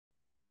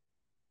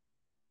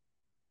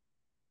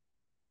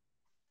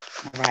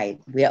All right,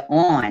 we're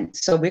on.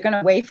 So we're going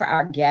to wait for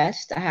our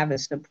guest. I have a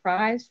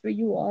surprise for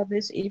you all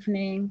this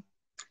evening.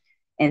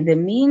 In the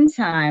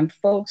meantime,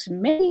 folks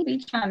may be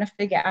trying to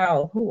figure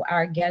out who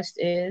our guest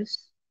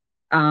is.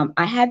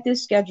 I had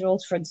this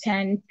scheduled for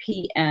 10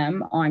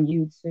 p.m. on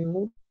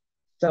YouTube.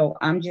 So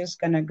I'm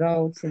just going to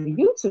go to the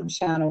YouTube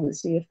channel and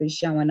see if it's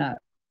showing up.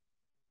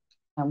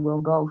 And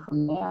we'll go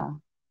from there.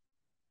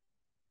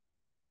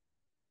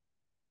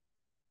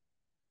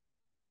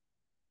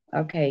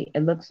 Okay,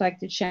 it looks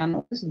like the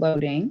channel is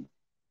loading.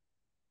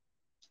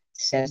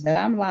 It says that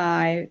I'm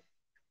live.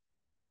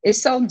 It's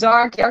so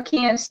dark, y'all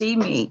can't see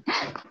me.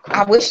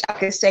 I wish I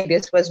could say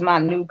this was my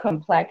new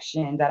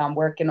complexion, that I'm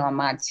working on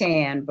my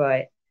tan,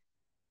 but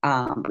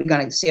we're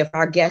going to see if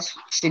our guest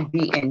should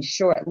be in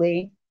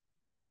shortly.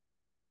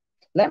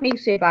 Let me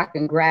see if I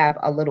can grab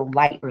a little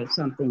light or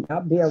something.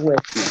 Y'all bear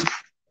with me.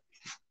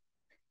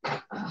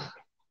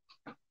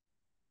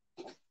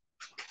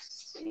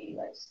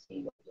 Let's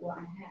see, what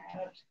do I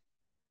have?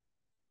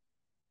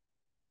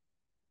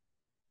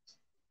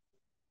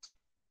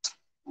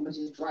 I'm going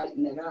to just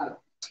brighten it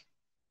up.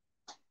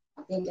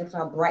 I think if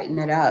I brighten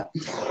it up,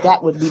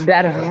 that would be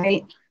better,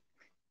 right?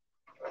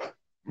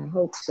 I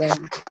hope so.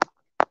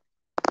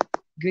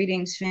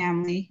 Greetings,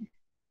 family.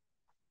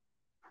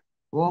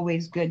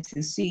 Always good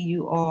to see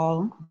you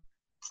all.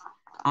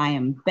 I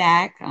am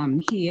back.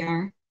 I'm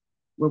here.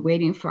 We're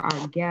waiting for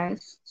our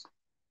guest.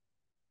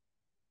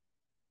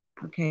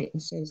 Okay,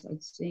 it says,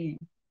 let's see.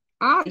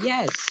 Ah,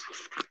 yes.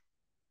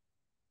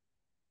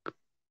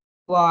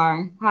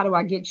 How do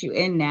I get you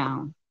in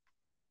now?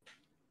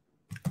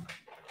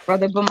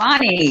 Brother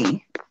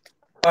Bomani.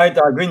 All right,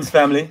 greetings,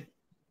 family.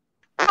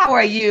 How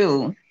are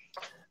you?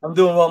 I'm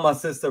doing well, my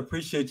sister.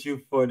 Appreciate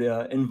you for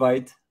the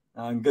invite.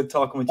 Good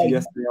talking with you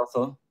yesterday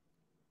also.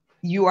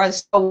 You are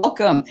so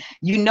welcome.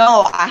 You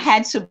know, I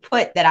had to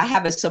put that I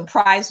have a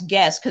surprise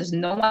guest because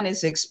no one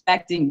is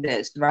expecting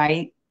this,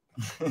 right?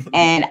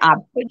 And I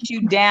put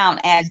you down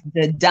as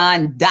the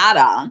Don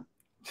Dada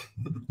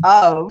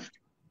of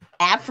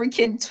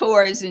African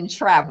Tours and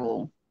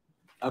Travel.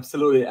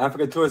 Absolutely.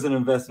 Africa Tours and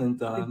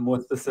Investment, more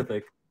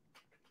specific.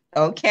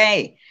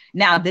 Okay.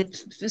 Now, the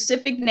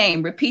specific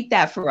name, repeat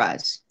that for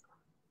us.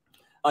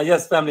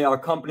 Yes, family. Our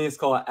company is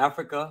called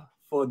Africa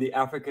for the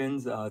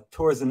Africans,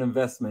 Tours and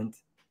Investment.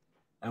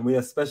 And we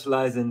are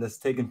specialized in this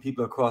taking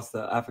people across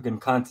the African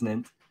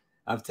continent.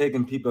 I've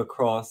taken people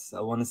across, I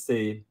want to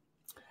say,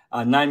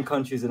 9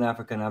 countries in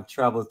Africa, and I've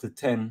traveled to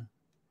 10.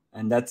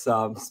 And that's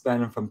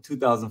spanning from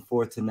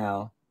 2004 to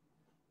now.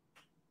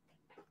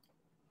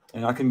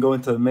 And I can go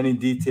into many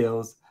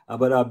details,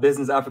 but our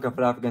business, Africa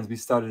for Africans, we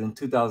started in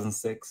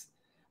 2006.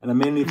 And I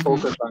mainly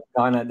focused on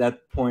Ghana at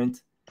that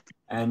point.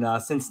 And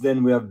since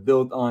then, we have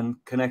built on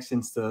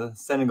connections to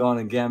Senegal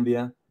and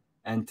Gambia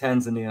and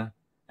Tanzania.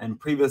 And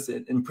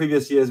in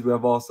previous years, we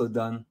have also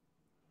done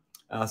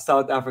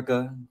South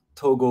Africa,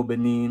 Togo,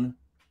 Benin,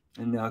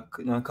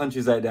 and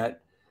countries like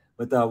that.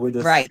 But we're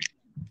just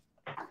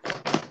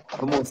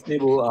a more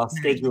stable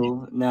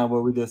schedule now,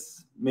 where we're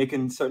just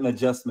making certain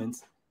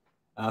adjustments.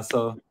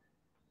 So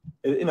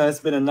it's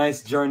been a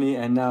nice journey,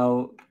 and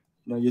now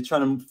you're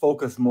trying to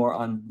focus more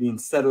on being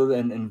settled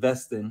and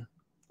investing.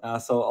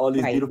 So all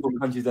these beautiful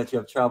countries that you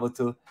have traveled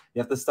to, you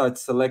have to start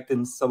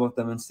selecting some of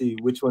them and see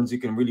which ones you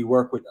can really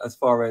work with as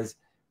far as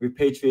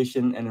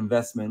repatriation and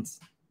investments.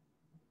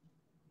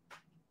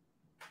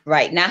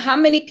 Right. Now, how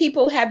many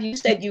people have you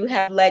said you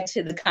have led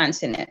to the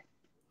continent?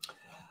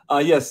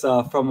 Yes,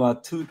 from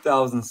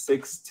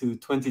 2006 to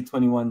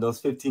 2021, those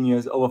 15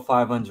 years, over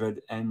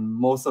 500, and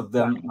most of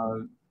them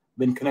have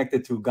been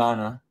connected to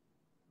Ghana.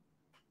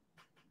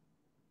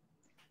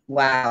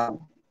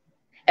 Wow.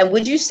 And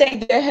would you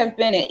say there have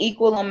been an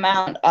equal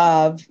amount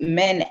of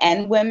men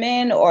and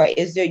women, or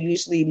is there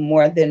usually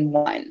more than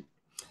one?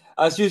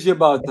 It's usually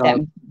about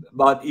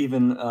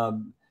even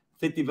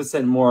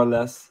 50% more or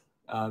less.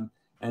 And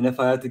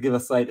if I had to give a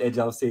slight edge,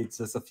 I would say it's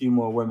just a few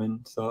more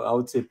women. So I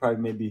would say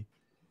probably maybe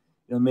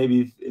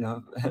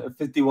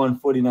 51,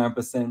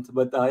 49%.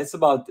 But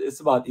it's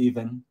about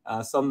even.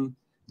 Some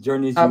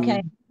journeys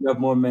you have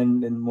more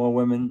men and more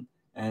women,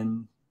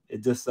 and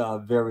it just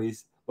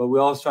varies. But we're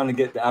always trying to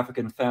get the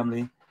African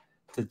family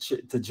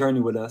to journey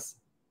with us.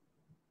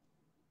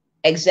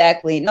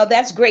 Exactly. No,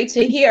 that's great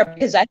to hear,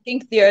 because I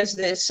think there's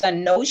this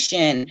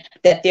notion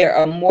that there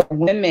are more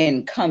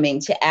women coming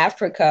to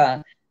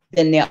Africa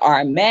than there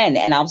are men.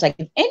 And I was like,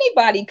 if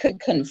anybody could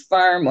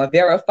confirm or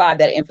verify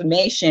that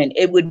information,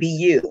 it would be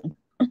you.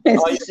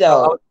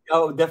 So I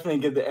would definitely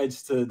give the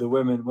edge to the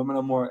women. Women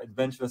are more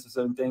adventurous with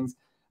certain things.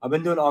 I've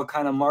been doing all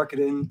kind of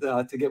marketing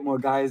to get more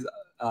guys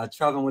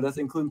traveling with us,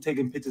 including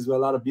taking pictures with a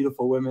lot of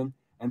beautiful women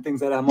and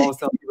things like that. I'm always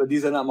telling people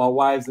these are not my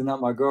wives, they're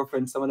not my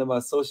girlfriends. Some of them are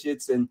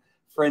associates and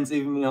friends,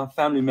 even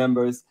family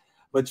members.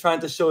 But trying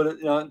to show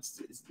that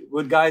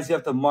with guys you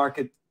have to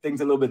market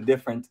things a little bit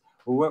different.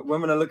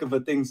 Women are looking for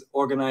things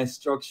organized,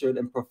 structured,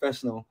 and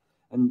professional,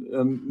 and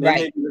men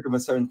may be looking for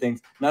certain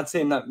things. Not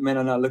saying that men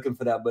are not looking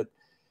for that, but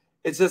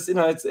it's just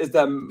it's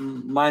that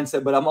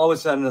mindset. But I'm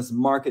always trying to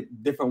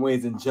market different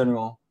ways in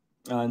general.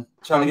 trying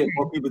to get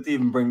more people to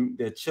even bring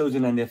their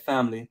children and their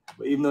family.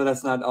 But even though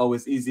that's not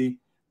always easy,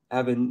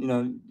 having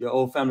your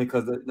whole family,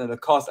 because the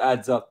cost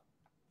adds up.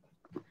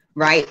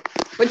 Right,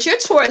 but your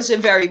tours are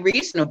very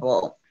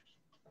reasonable.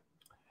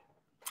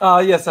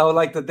 Yes, I would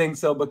like to think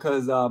so,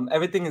 because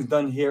everything is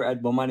done here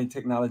at Bomani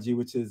Technology,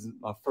 which is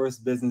our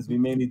first business. We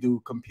mainly do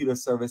computer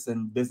service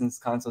and business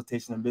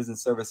consultation and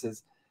business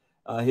services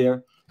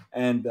here.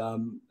 And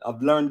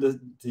I've learned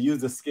to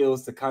use the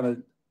skills to kind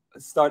of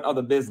start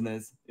other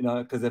business,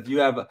 because if you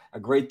have a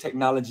great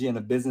technology and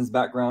a business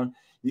background,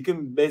 you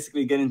can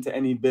basically get into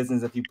any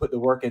business if you put the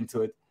work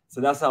into it. So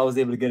that's how I was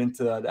able to get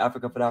into the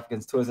Africa for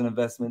Africans Tours and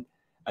Investment,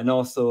 and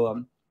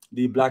also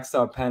the Black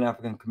Star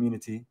Pan-African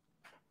community.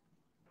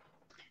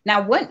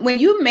 Now, when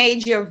you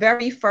made your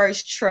very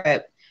first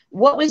trip,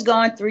 what was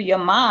going through your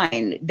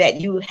mind,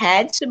 that you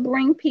had to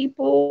bring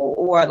people,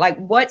 or like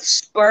what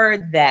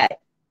spurred that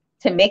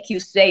to make you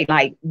say,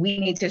 like, we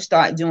need to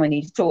start doing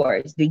these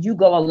tours? Did you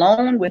go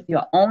alone with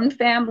your own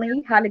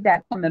family? How did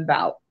that come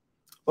about?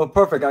 Well,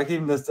 perfect. I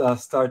can even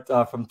start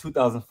from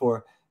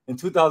 2004. In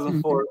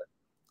 2004,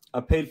 I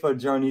paid for a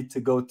journey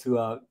to go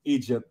to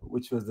Egypt,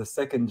 which was the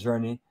second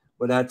journey,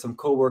 but I had some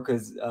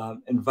coworkers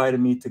invited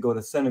me to go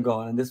to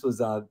Senegal, and this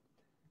was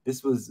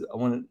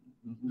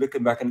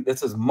looking back, and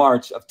this was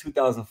March of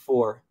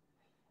 2004.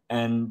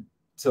 And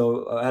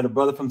so I had a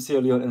brother from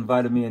Sierra Leone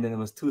invited me, and then it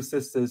was two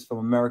sisters from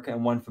America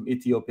and one from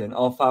Ethiopia. And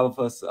all five of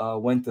us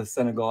went to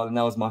Senegal, and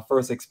that was my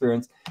first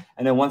experience.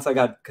 And then once I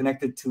got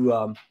connected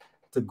to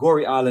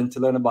Gorée Island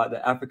to learn about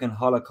the African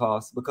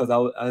Holocaust, because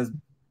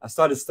I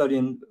started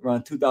studying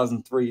around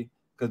 2003,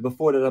 because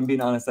before that, I'm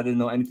being honest, I didn't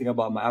know anything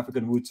about my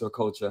African roots or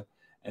culture.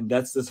 And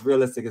that's just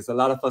realistic. It's a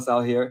lot of us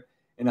out here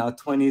in our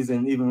 20s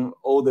and even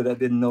older that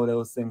didn't know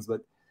those things.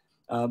 But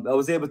I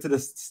was able to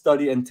just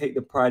study and take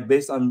the pride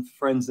based on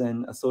friends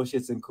and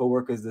associates and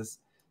coworkers, this,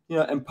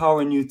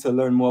 empowering you to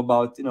learn more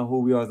about, who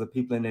we are as a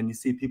people. And then you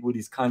see people with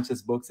these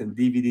conscious books and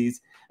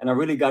DVDs. And I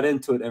really got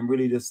into it and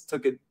really just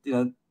took it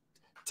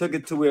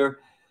to where,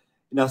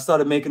 I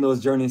started making those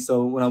journeys.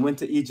 So when I went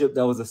to Egypt,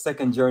 that was the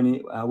second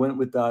journey. I went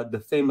with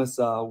the famous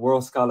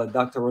world scholar,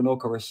 Dr.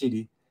 Ranoka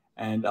Rashidi.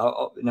 And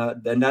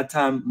then that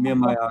time, me and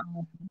my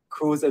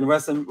crews, and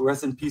rest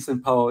in peace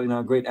and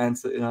power, great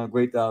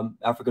great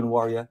African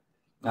warrior,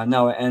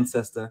 now an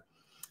ancestor.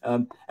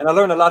 And I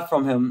learned a lot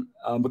from him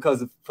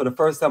because for the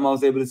first time I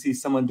was able to see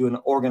someone do an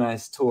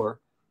organized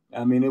tour.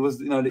 I mean, it was,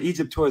 the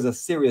Egypt tours are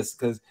serious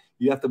because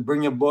you have to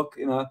bring your book,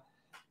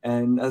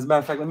 and as a matter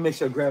of fact, let me make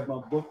sure I grab my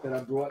book that I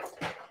brought.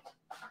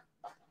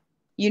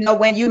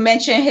 When you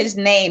mentioned his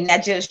name,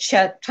 that just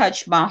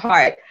touched my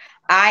heart.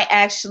 I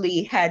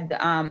actually had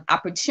the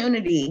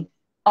opportunity.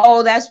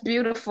 Oh, that's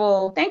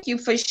beautiful. Thank you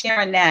for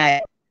sharing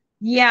that.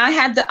 Yeah, I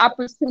had the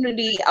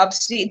opportunity of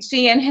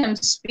seeing him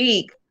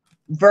speak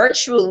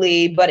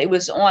virtually, but it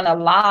was on a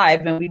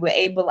live, and we were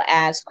able to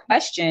ask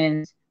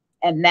questions.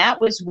 And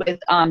that was with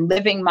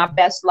Living My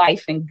Best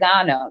Life in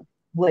Ghana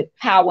with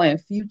Power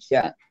and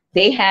Future.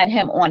 They had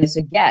him on as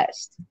a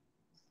guest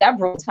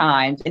several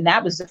times, and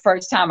that was the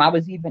first time I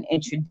was even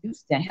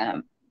introduced to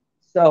him.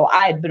 So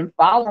I had been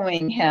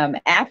following him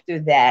after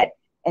that,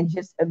 and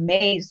just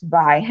amazed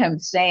by him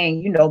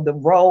saying, the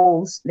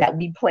roles that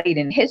we played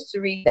in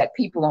history that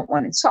people don't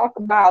want to talk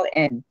about.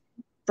 And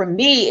for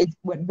me,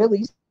 what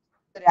really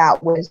stood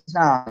out was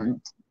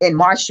in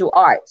martial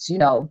arts.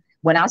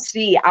 When I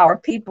see our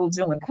people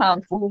doing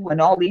Kung Fu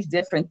and all these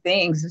different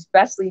things,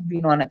 especially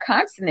being on a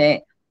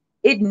continent,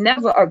 it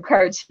never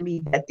occurred to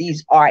me that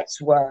these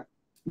arts were,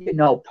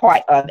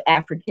 part of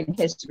African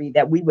history,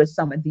 that we were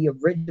some of the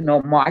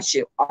original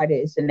martial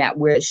artists, and that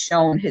we're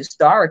shown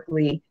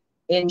historically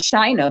in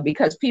China,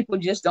 because people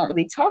just don't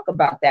really talk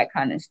about that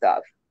kind of stuff.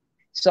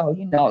 So,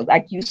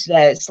 like you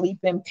said, sleep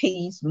in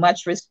peace,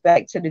 much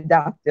respect to the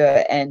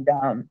doctor, and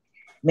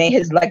may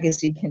his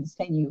legacy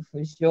continue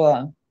for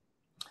sure.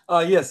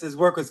 Yes, his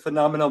work was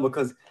phenomenal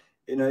because,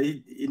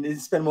 he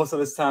spent most of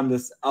his time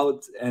just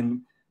out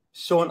and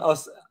showing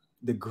us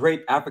the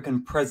great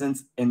African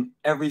presence in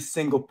every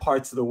single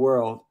parts of the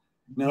world.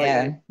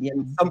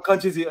 In some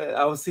countries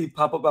I would see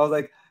pop up, I was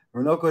like,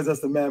 Ranoka is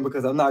just the man,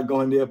 because I'm not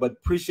going there, but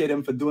appreciate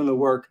him for doing the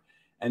work.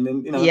 And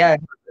then,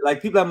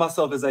 like people like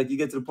myself, is like you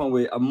get to the point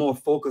where I'm more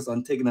focused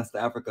on taking us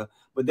to Africa,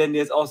 but then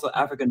there's also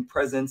African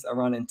presence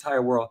around the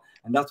entire world.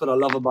 And that's what I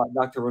love about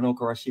Dr. Ranoka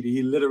Rashidi.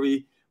 He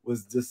literally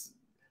was just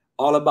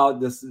all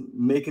about this,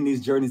 making these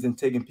journeys and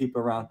taking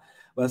people around.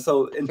 But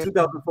so in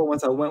 2004,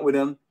 once I went with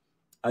him,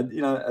 I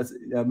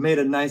made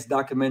a nice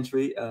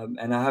documentary,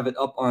 and I have it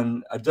up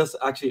on. I just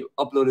actually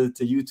uploaded it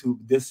to YouTube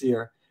this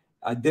year.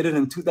 I did it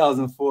in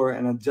 2004,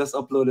 and I just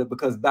uploaded it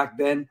because back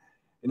then,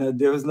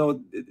 there was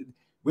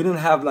we didn't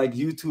have like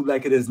YouTube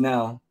like it is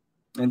now,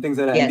 and things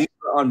like that. Yes. And these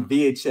were on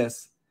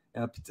VHS.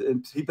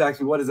 People ask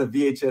me, what is a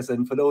VHS?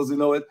 And for those who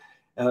know it,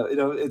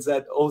 it's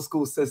that old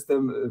school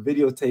system,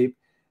 videotape.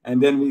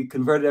 And then we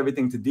converted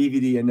everything to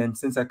DVD. And then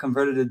since I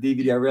converted to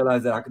DVD, I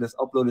realized that I could just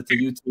upload it to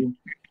YouTube.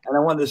 And I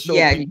wanted to show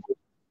people,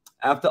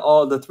 after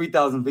all the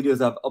 3,000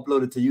 videos I've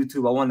uploaded to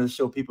YouTube, I wanted to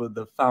show people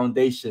the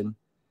foundation,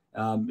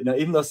 You know,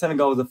 even though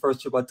Senegal was the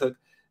first trip I took,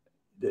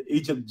 the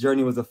Egypt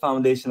journey was the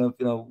foundation of,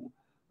 you know,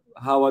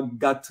 how I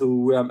got to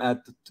where I'm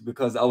at,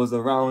 because I was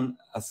around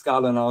a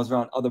scholar and I was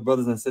around other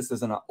brothers and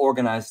sisters on an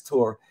organized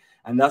tour.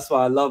 And that's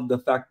why I love the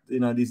fact, you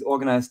know, these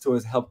organized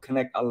tours help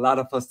connect a lot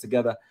of us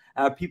together.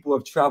 I have people who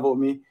have traveled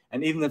with me,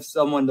 and even if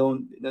someone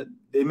don't, you know,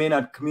 they may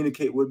not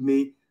communicate with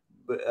me,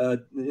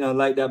 but, you know,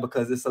 like that,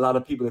 because it's a lot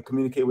of people to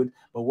communicate with.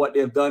 But what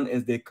they've done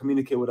is they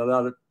communicate with a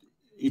lot of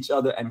each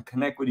other and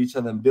connect with each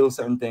other and build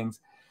certain things.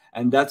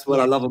 And that's what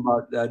I love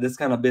about this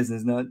kind of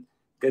business. You know?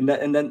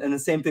 And the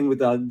same thing with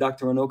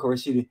Dr. Ranoko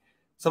Rashidi.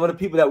 Some of the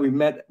people that we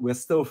met, we're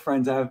still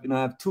friends. I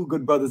have two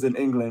good brothers in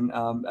England.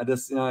 I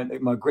just, you know,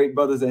 my great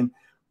brothers, and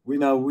we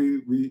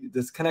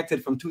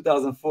disconnected from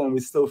 2004, and we're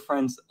still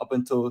friends up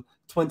until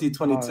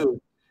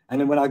 2022. And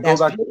then when I go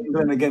back to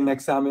England again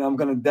next time, I'm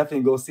gonna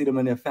definitely go see them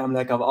and their family,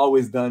 like I've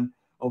always done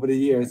over the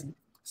years.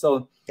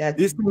 So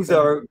these things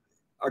are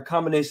a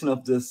combination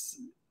of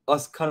this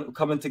us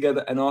coming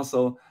together, and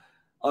also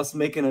us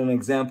making an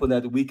example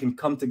that we can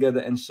come together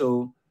and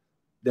show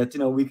that, you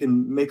know, we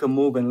can make a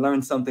move and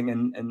learn something,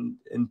 and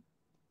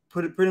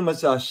pretty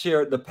much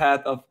share the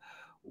path of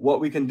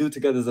what we can do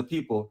together as a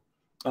people.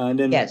 And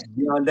then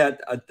beyond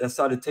that, I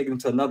started taking it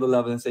to another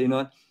level and say, you know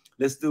what,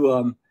 let's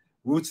do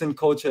roots and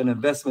culture and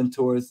investment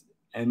tours,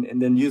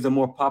 and then use a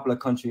more popular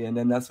country. And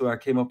then that's where I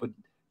came up with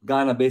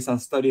Ghana, based on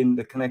studying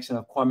the connection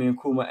of Kwame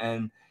Nkrumah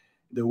and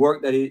the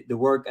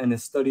work and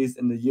his studies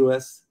in the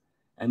US,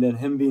 and then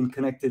him being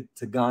connected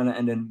to Ghana,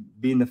 and then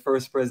being the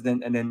first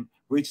president, and then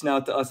reaching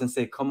out to us and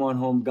say, come on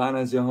home,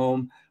 Ghana is your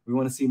home. We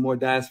want to see more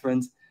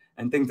diasporans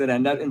and things like that.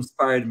 And that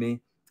inspired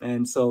me.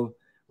 And so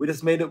we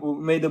just made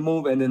the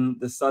move, and then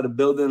just started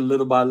building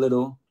little by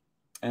little.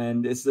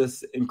 And it's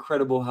just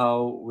incredible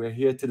how we're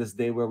here to this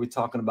day, where we're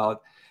talking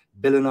about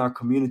building our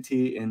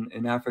community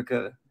in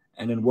Africa,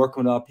 and then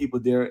working with our people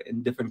there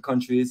in different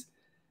countries,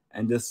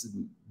 and just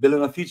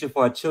building a future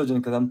for our children.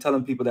 Because I'm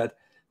telling people that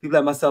people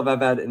like myself have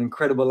had an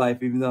incredible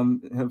life, even though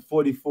I'm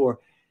 44.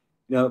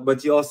 You know,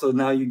 but you also,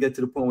 now you get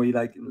to the point where you're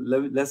like,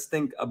 let's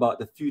think about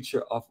the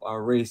future of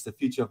our race, the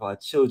future of our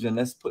children.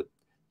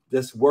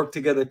 Let's work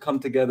together, come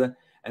together,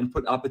 and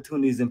put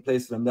opportunities in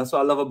place for them. That's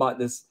what I love about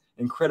this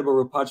incredible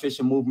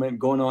repatriation movement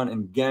going on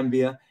in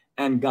Gambia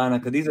and Ghana,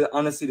 because these are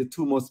honestly the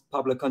two most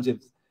popular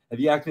countries. If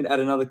you ask me to add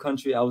another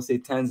country, I would say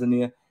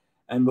Tanzania.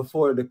 And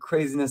before the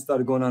craziness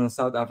started going on in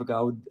South Africa,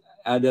 I would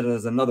add that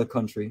as another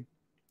country.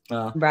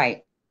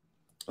 Right.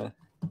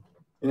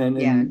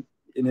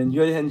 And then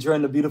you're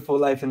enjoying the beautiful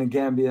life in the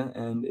Gambia,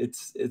 and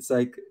it's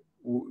like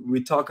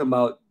we're talking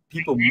about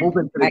people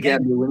moving to the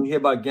Gambia. When you hear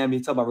about Gambia,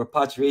 you talk about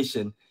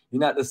repatriation. You're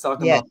not just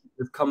talking about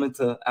just coming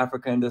to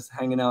Africa and just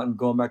hanging out and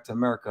going back to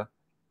America.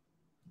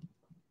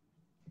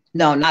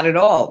 No, not at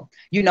all.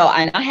 You know,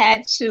 and I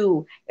had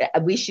to.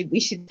 We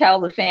should tell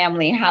the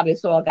family how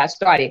this all got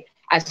started.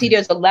 I see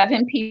there's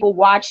 11 people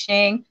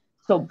watching,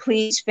 so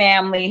please,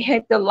 family,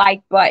 hit the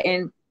like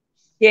button.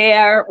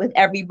 Share with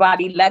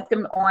everybody. Let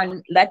them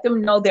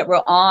know that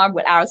we're on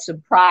with our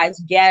surprise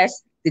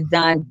guest, the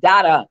Don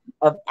Dada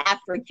of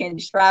African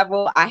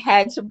Travel. I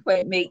had to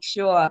make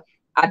sure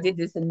I did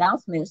this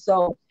announcement.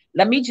 So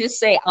let me just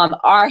say,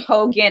 R.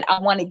 Hogan,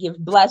 I want to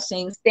give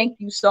blessings. Thank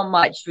you so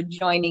much for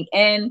joining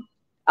in.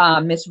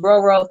 Miss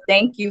Roro,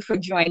 thank you for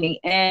joining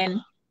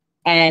in.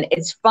 And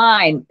it's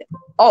fine.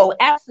 Oh,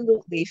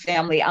 absolutely,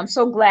 family. I'm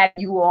so glad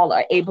you all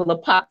are able to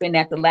pop in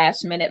at the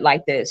last minute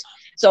like this.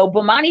 So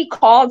Bomani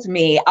called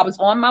me. I was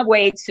on my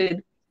way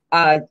to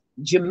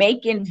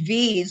Jamaican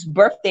V's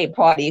birthday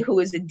party, who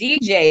is a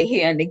DJ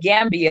here in the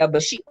Gambia,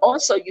 but she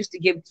also used to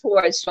give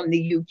tours from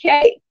the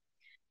UK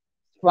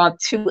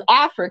to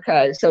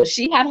Africa. So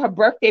she had her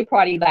birthday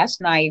party last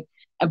night,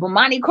 and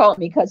Bomani called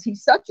me because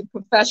he's such a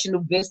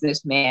professional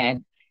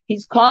businessman.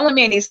 He's calling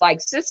me and he's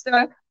like,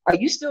 sister, are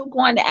you still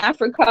going to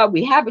Africa?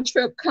 We have a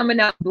trip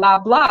coming up, blah,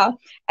 blah.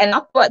 And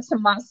I thought to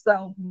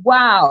myself,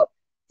 wow,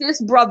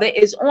 this brother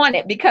is on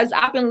it, because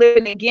I've been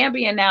living in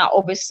Gambia now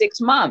over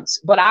 6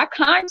 months. But I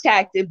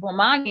contacted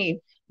Bomani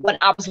when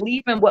I was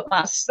leaving with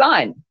my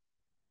son,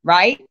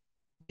 right?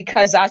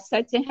 Because I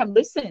said to him,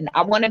 listen,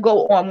 I want to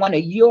go on one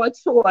of your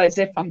tours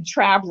if I'm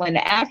traveling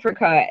to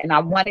Africa. And I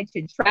wanted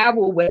to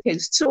travel with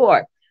his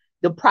tour.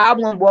 The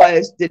problem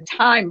was the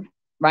time.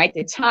 Right,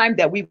 the time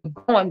that we were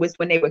going was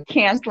when they were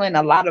canceling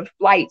a lot of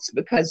flights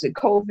because of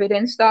COVID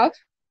and stuff.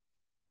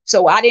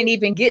 So I didn't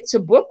even get to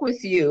book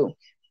with you.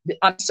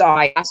 I'm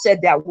sorry, I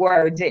said that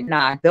word, didn't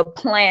I? The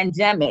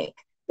pandemic.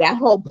 That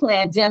whole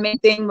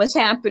pandemic thing was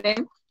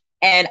happening,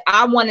 and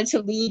I wanted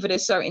to leave at a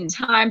certain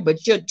time,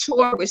 but your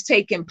tour was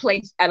taking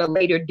place at a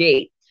later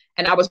date,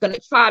 and I was going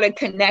to try to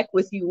connect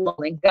with you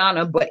all in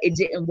Ghana, but it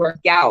didn't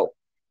work out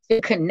to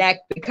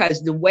connect,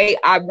 because the way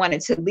I wanted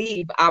to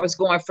leave, I was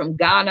going from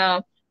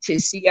Ghana to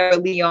Sierra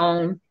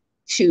Leone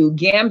to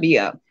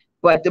Gambia.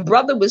 But the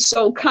brother was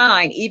so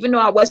kind, even though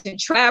I wasn't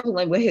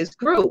traveling with his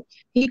group,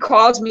 he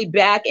calls me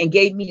back and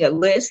gave me a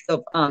list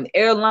of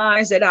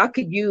airlines that I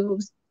could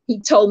use. He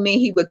told me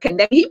he would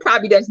connect. He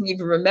probably doesn't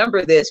even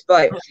remember this,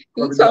 but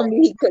he told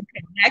me he could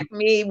connect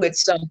me with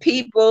some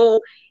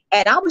people.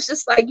 And I was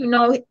just like,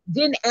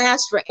 didn't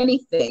ask for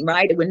anything,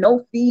 right? There were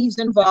no fees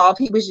involved.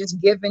 He was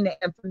just giving the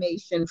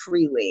information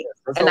freely.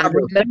 And I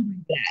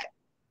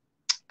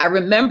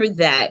remember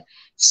that.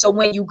 So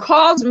when you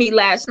called me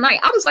last night,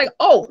 I was like,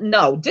 oh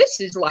no, this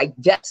is like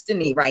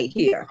destiny right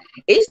here.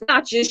 It's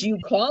not just you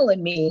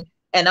calling me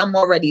and I'm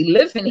already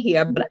living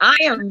here, but I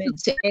am meant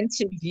to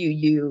interview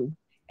you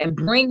and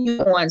bring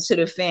you on to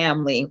the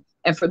family.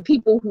 And for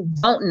people who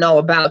don't know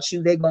about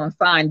you, they're going to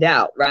find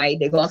out, right?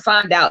 They're going to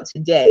find out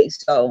today.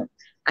 So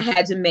I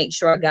had to make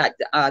sure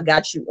I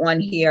got you on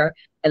here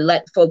and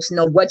let folks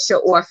know what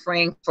you're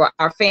offering for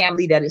our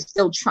family that is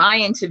still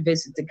trying to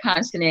visit the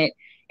continent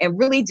and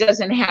really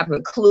doesn't have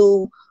a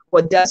clue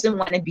or doesn't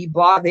want to be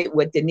bothered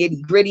with the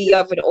nitty-gritty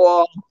of it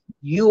all.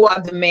 You are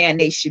the man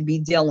they should be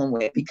dealing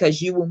with,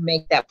 because you will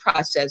make that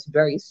process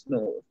very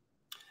smooth.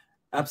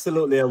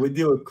 Absolutely. We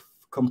do a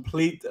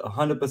complete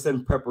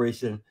 100%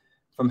 preparation,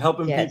 from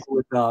helping people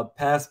with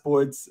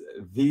passports,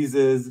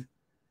 visas,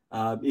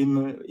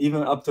 even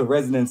up to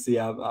residency.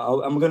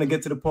 I'm going to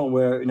get to the point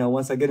where,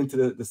 once I get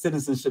into the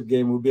citizenship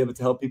game, we'll be able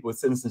to help people with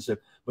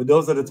citizenship. But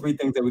those are the 3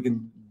 things that we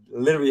can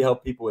literally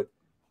help people with,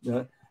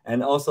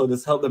 and also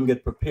just help them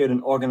get prepared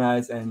and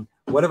organized, and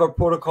whatever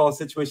protocol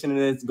situation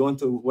it is, going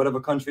to whatever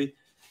country.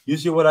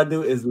 Usually what I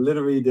do is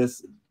literally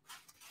just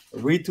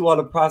read through all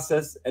the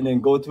process and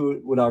then go through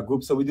it with our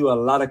group. So we do a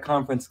lot of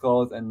conference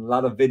calls and a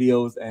lot of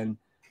videos and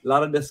a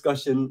lot of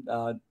discussion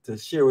to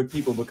share with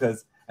people,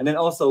 and then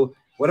also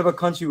whatever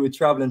country we're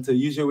traveling to,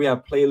 usually we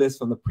have playlists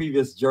from the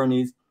previous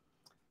journeys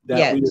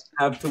that we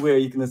have, to where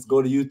you can just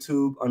go to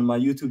YouTube, on my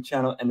YouTube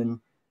channel, and then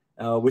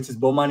which is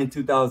Bomani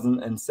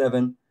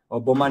 2007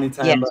 or Bomani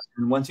Tyehimba.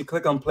 And once you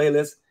click on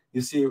playlist,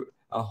 you see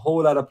a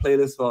whole lot of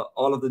playlists for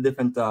all of the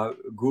different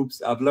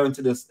groups. I've learned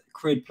to just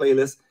create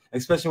playlists,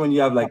 especially when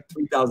you have like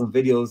 3,000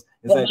 videos.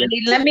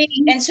 Let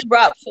me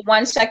interrupt for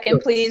 1 second,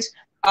 please.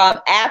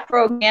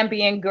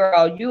 Afro-Gambian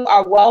girl, you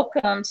are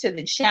welcome to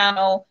the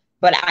channel,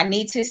 but I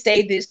need to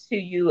say this to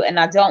you, and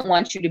I don't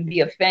want you to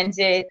be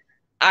offended.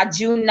 I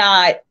do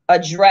not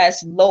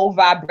address low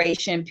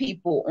vibration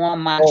people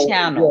on my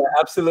channel. Yeah,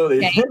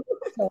 absolutely. Okay?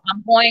 So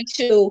I'm going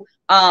to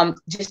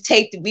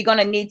we're going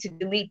to need to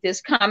delete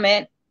this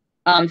comment.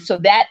 So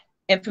that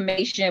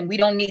information, we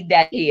don't need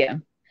that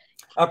here.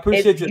 I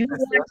appreciate you.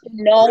 Want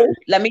to know,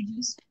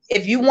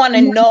 if you want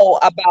to know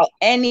about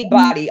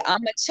anybody, I'm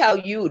going to tell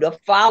you to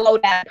follow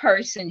that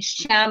person's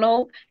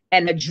channel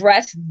and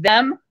address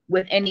them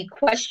with any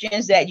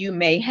questions that you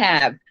may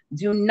have.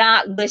 Do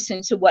not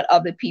listen to what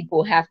other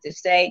people have to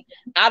say.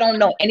 I don't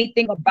know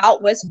anything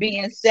about what's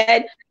being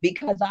said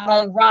because I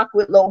don't rock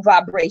with low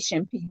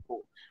vibration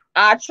people.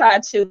 I try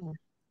to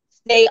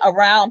stay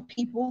around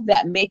people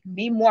that make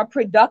me more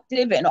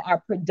productive and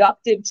are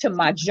productive to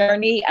my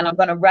journey. And I'm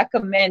going to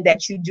recommend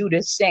that you do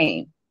the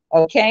same.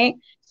 Okay.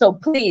 So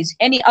please,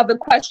 any other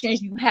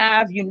questions you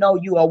have, you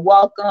are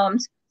welcomed,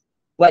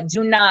 but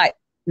do not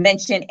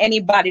mention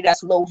anybody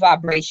that's low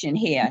vibration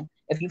here.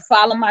 If you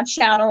follow my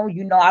channel,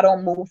 I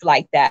don't move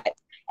like that.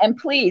 And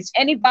please,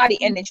 anybody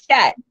in the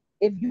chat,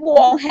 if you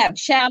all have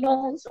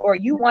channels or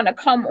you want to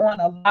come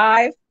on a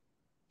live,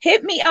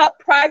 hit me up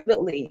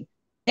privately.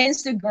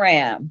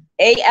 Instagram,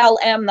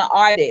 ALM the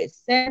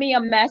artist. Send me a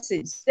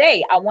message.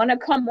 Say, I want to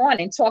come on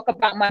and talk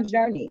about my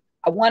journey.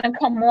 I want to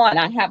come on.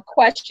 I have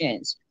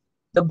questions.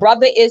 The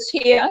brother is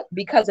here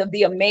because of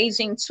the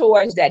amazing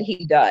tours that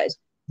he does.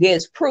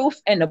 There's proof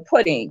in the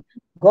pudding.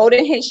 Go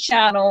to his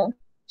channel,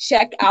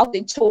 check out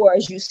the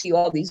tours. You see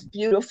all these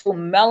beautiful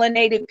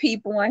melanated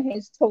people on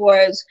his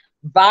tours,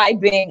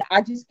 vibing.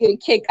 I just get a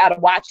kick out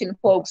of watching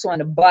folks on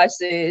the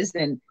buses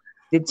and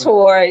the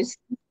tours,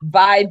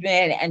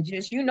 vibing and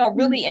just,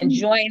 really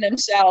enjoying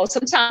themselves.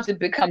 Sometimes it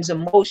becomes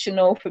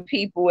emotional for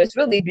people. It's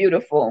really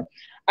beautiful.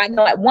 I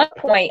know at one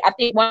point, I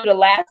think one of the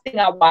last thing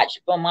I watched,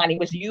 Bomani,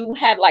 was you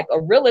had like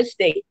a real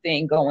estate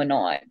thing going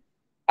on.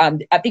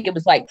 I think it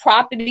was like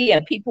property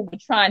and people were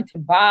trying to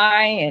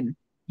buy, and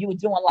you were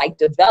doing like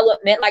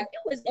development. Like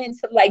it was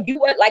into like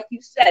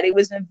you said, it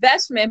was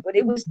investment, but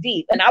it was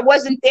deep. And I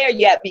wasn't there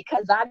yet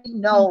because I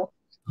didn't know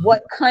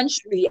what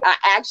country I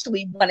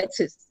actually wanted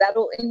to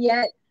settle in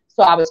yet.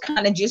 So I was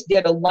kind of just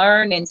there to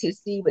learn and to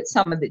see what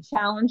some of the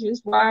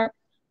challenges were.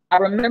 I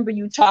remember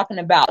you talking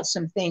about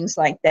some things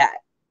like that.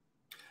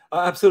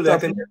 Absolutely. So I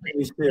can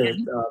definitely share it.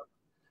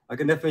 I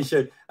can definitely share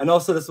it. And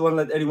also just want to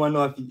let anyone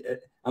know,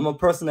 I'm a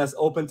person that's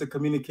open to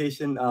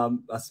communication.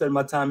 I spend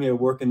my time here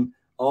working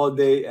all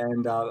day,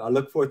 and I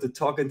look forward to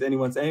talking to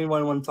anyone. So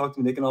anyone want to talk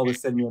to me, they can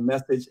always send me a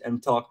message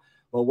and talk.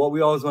 But what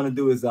we always want to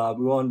do is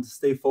we want to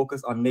stay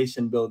focused on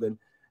nation building.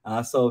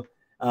 And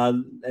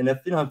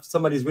if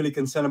somebody's really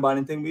concerned about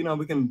anything,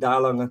 we can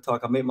dialogue and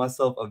talk. I make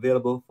myself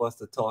available for us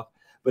to talk.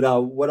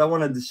 But what I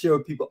wanted to share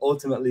with people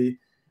ultimately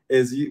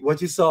is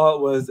what you saw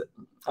was,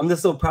 I'm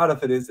just so proud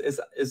of it. It's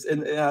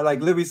like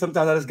literally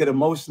sometimes I just get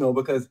emotional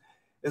because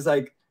it's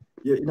like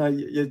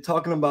you're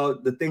talking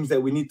about the things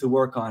that we need to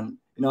work on.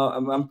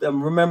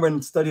 I'm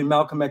remembering studying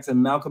Malcolm X,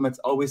 and Malcolm X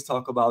always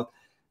talk about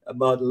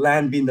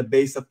land being the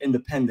base of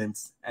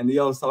independence, and he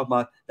always talk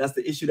about that's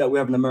the issue that we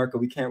have in America.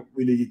 We can't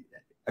really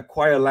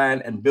acquire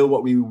land and build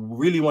what we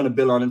really want to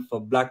build on it for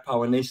Black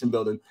Power Nation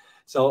building.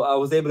 So I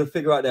was able to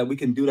figure out that we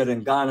can do that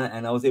in Ghana,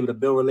 and I was able to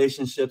build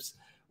relationships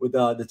with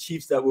the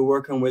chiefs that we're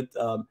working with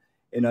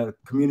in a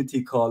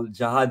community called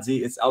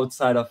Jahadzi. It's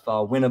outside of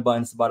Winneba,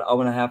 and it's about an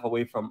hour and a half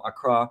away from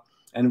Accra,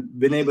 and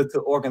been able to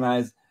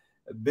organize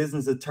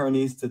business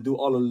attorneys to do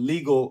all the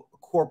legal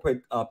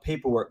corporate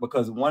paperwork,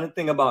 because one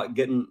thing about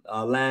getting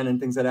land and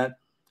things like that,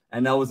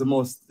 and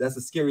that's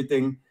a scary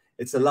thing.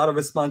 It's a lot of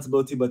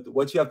responsibility, but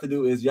what you have to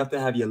do is you have to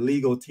have your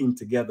legal team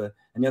together,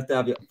 and you have to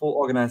have your full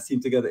organized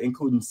team together,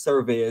 including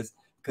surveyors,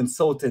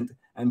 consultant,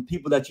 and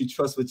people that you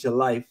trust with your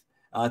life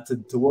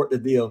to work the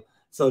deal.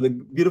 So the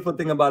beautiful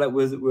thing about it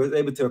was we were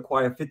able to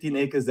acquire 15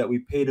 acres that we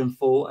paid in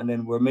full, and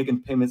then we're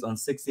making payments on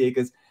 60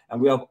 acres,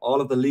 and we have all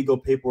of the legal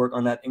paperwork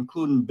on that,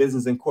 including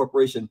business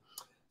incorporation.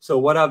 So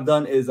what I've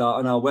done is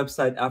on our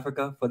website,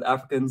 Africa for the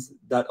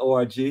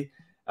Africans.org,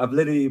 I've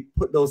literally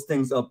put those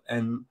things up,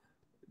 and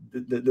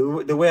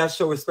the way I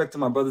show respect to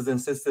my brothers and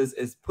sisters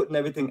is putting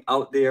everything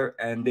out there,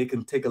 and they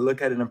can take a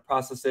look at it and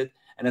process it.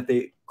 And if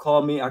they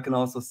call me, I can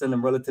also send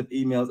them relative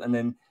emails and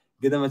then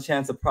give them a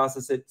chance to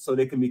process it so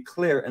they can be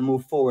clear and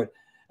move forward.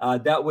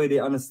 That way they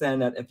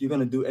understand that if you're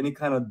going to do any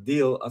kind of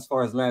deal as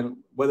far as land,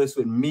 whether it's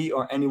with me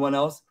or anyone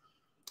else,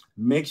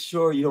 make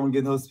sure you don't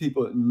give those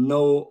people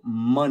no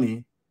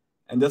money.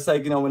 And just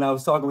like, when I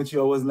was talking with you,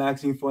 I wasn't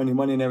asking for any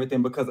money and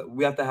everything, because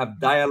we have to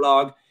have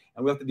dialogue,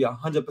 and we have to be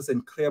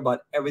 100% clear about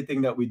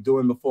everything that we're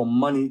doing before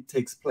money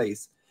takes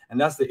place. And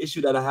that's the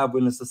issue that I have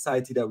in the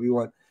society that we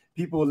want.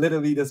 People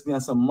literally just be on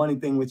some money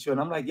thing with you,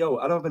 and I'm like, yo,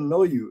 I don't even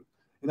know you.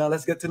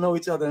 Let's get to know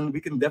each other, and we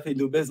can definitely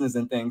do business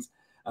and things.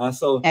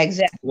 So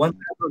exactly. Once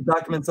I have those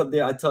documents up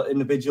there, I tell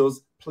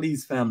individuals,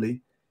 please,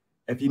 family,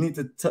 if you need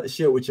to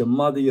share it with your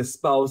mother, your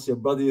spouse, your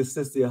brother, your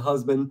sister, your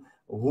husband,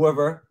 or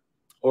whoever,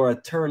 or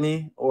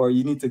attorney, or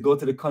you need to go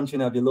to the country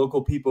and have your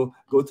local people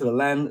go to the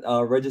land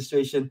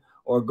registration,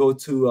 or go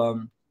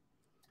to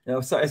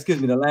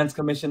the Lands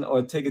Commission,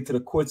 or take it to the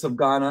courts of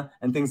Ghana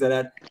and things like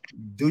that.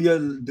 Do your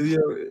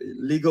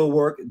legal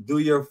work, do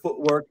your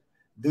footwork,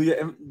 do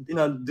your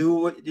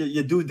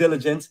your due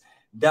diligence.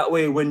 That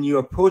way, when you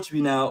approach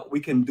me now, we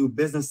can do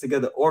business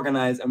together,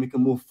 organize, and we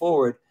can move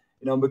forward.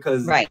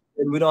 Because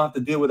we don't have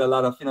to deal with a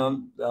lot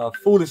of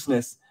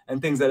foolishness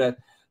and things like that.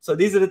 So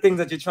these are the things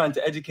that you're trying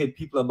to educate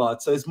people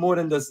about. So it's more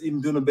than just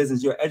even doing a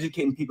business. You're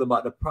educating people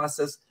about the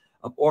process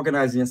of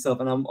organizing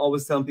yourself. And I'm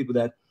always telling people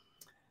that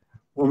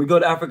when we go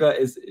to Africa,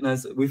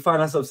 we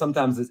find ourselves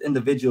sometimes as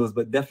individuals,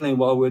 but definitely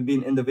while we're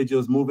being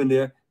individuals moving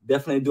there,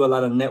 definitely do a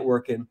lot of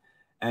networking.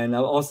 And I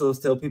also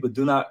tell people,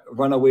 do not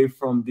run away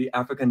from the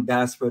African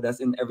diaspora that's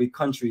in every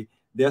country.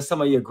 They're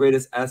some of your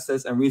greatest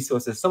assets and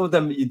resources. Some of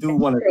them you do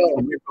want to stay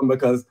away from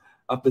because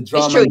of the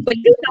drama. It's true, but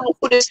you know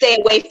who to stay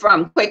away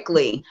from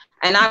quickly.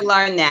 And I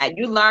learned that.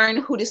 You learn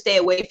who to stay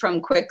away from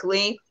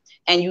quickly,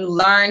 and you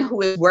learn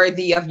who is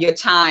worthy of your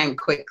time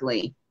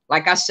quickly.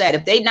 Like I said,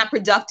 if they're not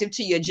productive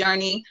to your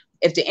journey,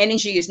 if the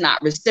energy is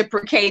not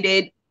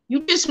reciprocated,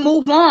 you just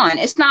move on.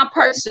 It's not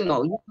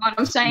personal. You know what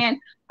I'm saying?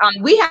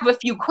 We have a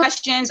few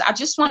questions. I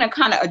just want to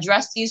kind of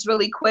address these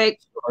really quick.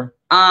 Sure.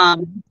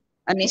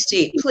 Let me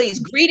see. Please,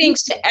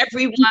 greetings to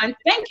everyone.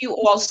 Thank you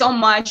all so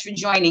much for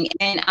joining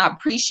in. I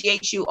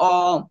appreciate you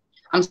all.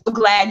 I'm so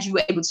glad you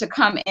were able to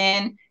come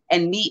in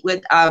and meet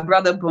with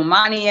Brother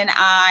Bomani and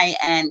I.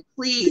 And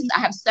please, I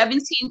have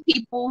 17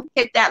 people.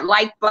 Hit that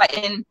like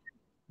button.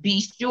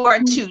 Be sure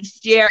to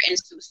share and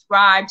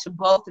subscribe to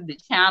both of the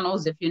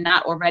channels if you're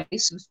not already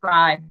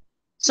subscribed.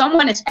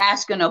 Someone is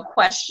asking a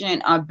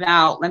question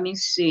about, let me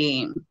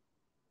see.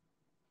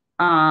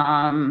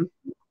 Bob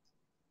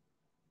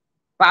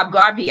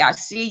Garvey, I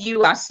see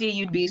you. I see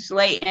you, B.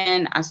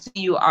 Slayton. I see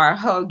you, R.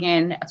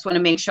 Hogan. I just want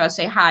to make sure I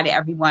say hi to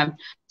everyone.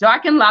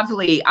 Dark and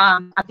Lovely. I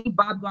think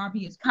Bob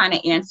Garvey is kind of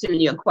answering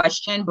your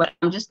question, but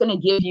I'm just going to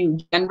give you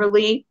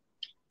generally.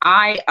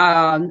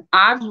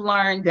 I've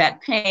learned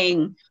that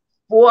paying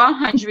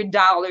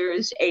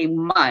 $400 a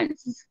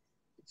month,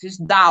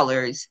 just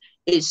dollars,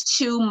 is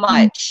too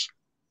much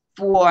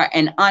for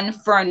an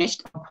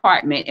unfurnished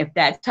apartment. If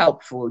that's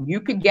helpful,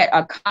 you could get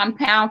a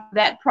compound for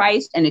that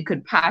price and it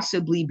could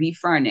possibly be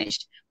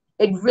furnished.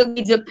 It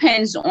really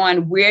depends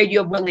on where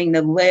you're willing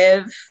to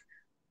live,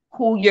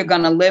 who you're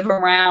going to live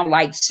around,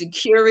 like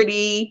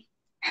security,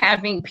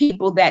 having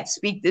people that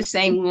speak the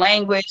same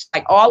language,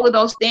 like all of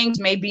those things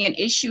may be an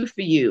issue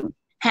for you.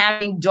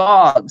 Having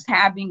dogs,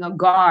 having a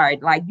guard,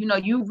 like,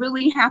 you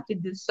really have to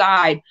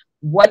decide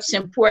what's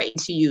important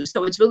to you.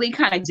 So it's really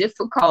kind of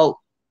difficult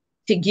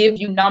to give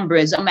you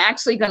numbers. I'm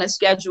actually going to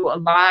schedule a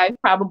live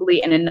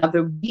probably in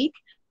another week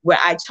where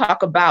I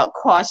talk about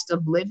cost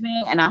of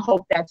living, and I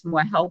hope that's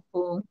more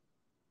helpful.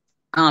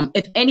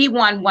 If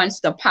anyone wants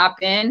to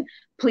pop in,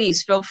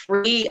 please feel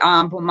free.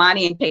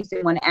 Bomani, in case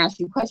they want to ask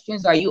you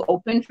questions, are you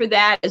open for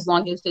that as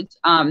long as it's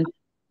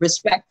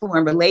respectful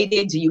and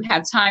related? Do you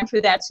have time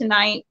for that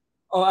tonight?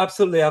 Oh,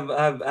 absolutely.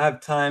 I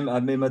have time.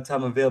 I've made my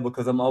time available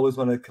because I'm always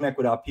want to connect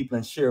with our people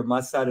and share my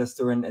side of the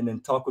story and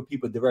then talk with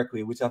people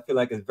directly, which I feel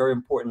like is very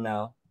important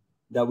now.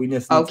 that we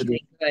just need to do.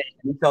 Good.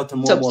 Reach out to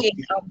more So and more please,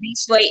 people. be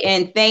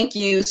Slayton. Thank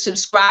you.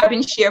 Subscribe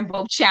and share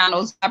both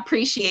channels. I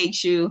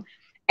appreciate you.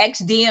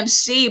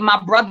 XDMC,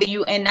 my brother,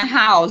 you in the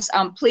house.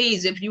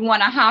 Please, if you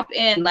want to hop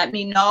in, let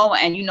me know,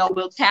 and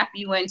we'll tap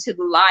you into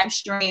the live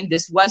stream.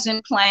 This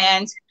wasn't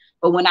planned,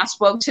 but when I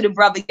spoke to the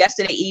brother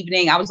yesterday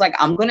evening, I was like,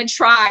 I'm gonna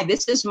try.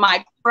 This is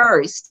my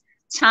first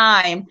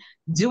time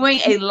doing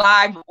a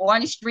live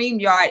on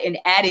StreamYard and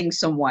adding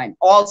someone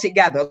all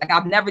together. Like,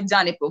 I've never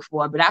done it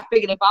before, but I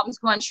figured if I was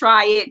going to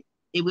try it,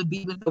 it would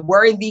be with a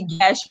worthy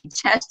guest.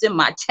 Testing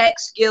my tech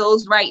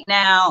skills right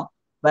now,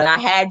 but I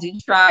had to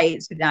try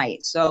it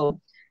tonight. So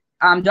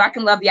Dark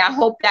and Lovely, I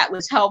hope that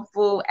was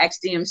helpful.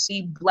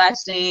 XDMC,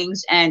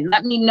 blessings. And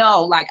let me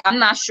know, like, I'm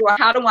not sure,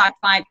 how do I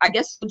find, I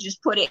guess we'll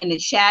just put it in the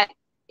chat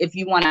if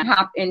you want to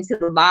hop into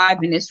the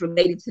live and it's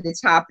related to the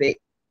topic.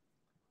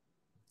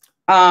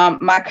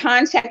 My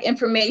contact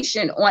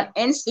information on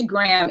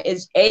Instagram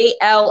is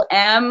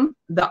ALM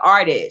the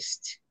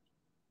artist.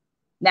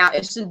 Now,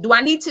 do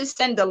I need to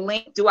send the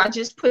link? Do I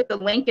just put the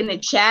link in the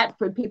chat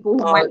for people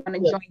who might want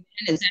to join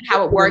in? Is that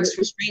how it works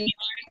for StreamYard?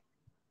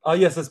 Oh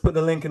yes, let's put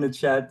the link in the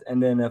chat,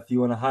 and then if you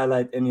want to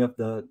highlight any of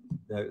the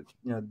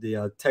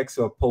text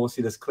or post,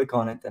 you just click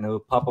on it, and it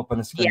will pop up on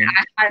the screen. Yeah,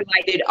 I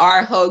highlighted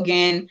R.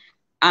 Hogan,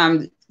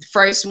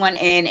 first one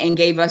in, and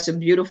gave us a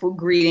beautiful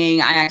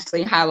greeting. I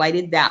actually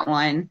highlighted that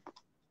one.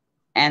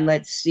 And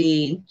let's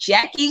see,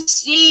 Jackie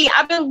C.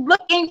 I've been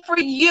looking for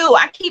you.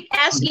 I keep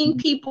asking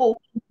people,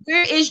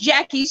 where is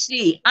Jackie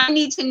C? I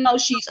need to know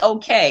she's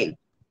okay.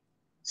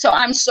 So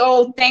I'm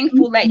so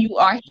thankful that you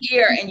are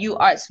here and you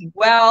are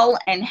well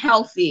and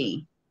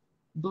healthy.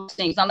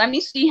 Blessings. Now let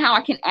me see how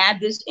I can add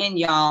this in,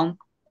 y'all.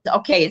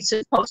 Okay, it's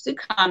supposed to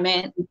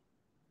comment.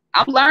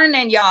 I'm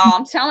learning, y'all.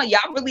 I'm telling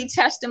y'all, really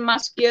testing my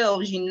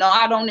skills.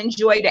 I don't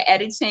enjoy the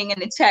editing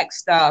and the tech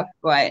stuff,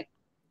 but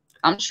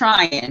I'm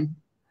trying.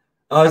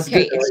 It's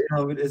okay,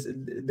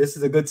 good. This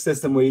is a good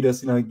system where you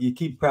just you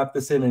keep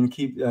practicing and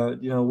keep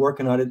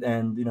working on it,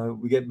 and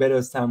we get better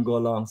as time go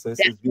along. So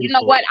it's you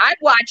know what? I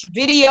watch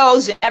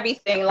videos and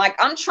everything.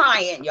 Like, I'm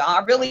trying, y'all.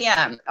 I really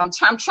am. I'm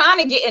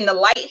trying to get in the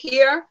light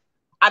here.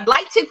 I'd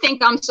like to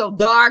think I'm so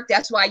dark.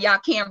 That's why y'all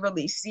can't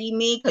really see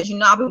me, because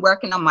I've been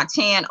working on my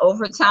tan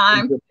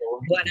overtime.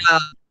 But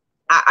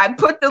I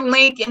put the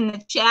link in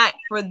the chat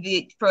for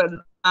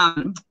StreamYard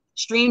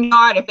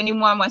if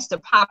anyone wants to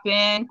pop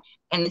in.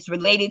 And it's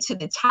related to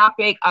the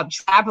topic of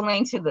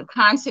traveling to the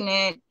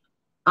continent,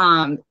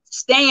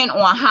 staying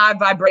on high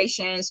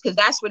vibrations, because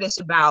that's what it's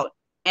about.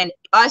 And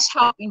us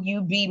helping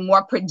you be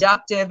more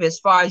productive as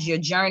far as your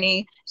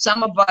journey.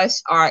 Some of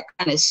us are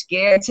kind of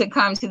scared to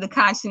come to the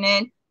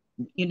continent,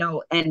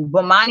 and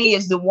Bomani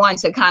is the one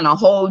to kind of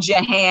hold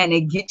your hand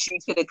and get you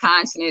to the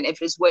continent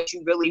if it's what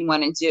you really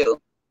want to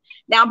do.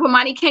 Now,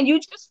 Bomani, can you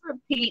just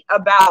repeat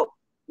about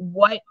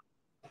what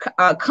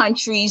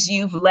countries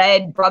you've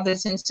led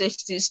brothers and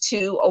sisters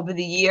to over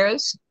the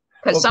years?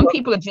 Because some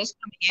people are just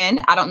coming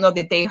in. I don't know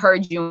that they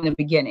heard you in the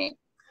beginning.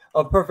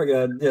 Oh, perfect.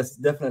 Yes,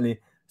 definitely.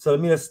 So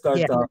let me just start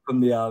from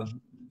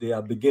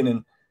the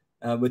beginning.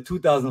 With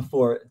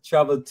 2004,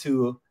 traveled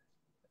to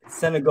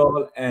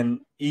Senegal and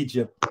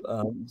Egypt.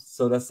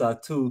 So that's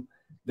 2.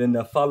 Then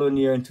the following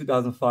year in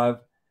 2005,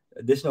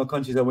 additional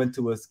countries I went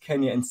to was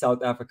Kenya and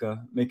South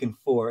Africa, making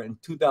 4. In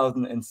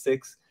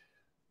 2006,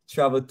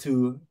 traveled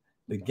to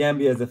the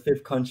Gambia as the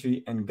 5th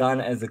country, and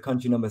Ghana as the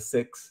country number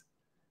 6.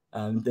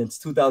 Then it's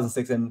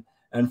 2006, and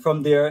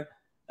from there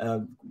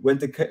went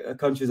to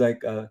countries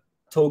like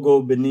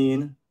Togo,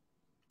 Benin,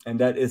 and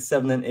that is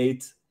 7 and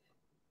 8.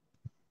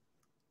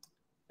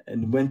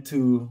 And went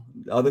to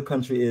the other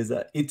country is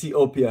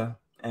Ethiopia,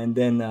 and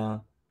then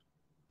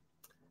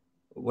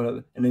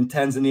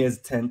Tanzania is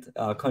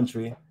 10th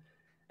country.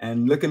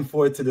 And looking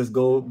forward to this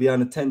go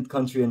beyond the 10th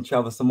country and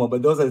travel some more.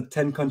 But those are the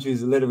 10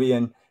 countries literally,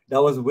 and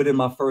that was within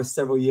my first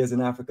several years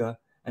in Africa.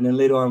 And then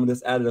later on, we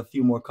just added a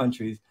few more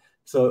countries.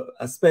 So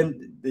I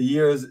spent the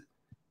years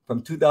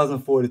from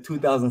 2004 to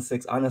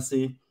 2006,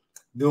 honestly,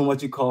 doing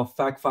what you call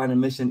fact-finding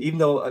mission. Even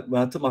though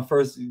when I took my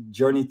first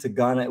journey to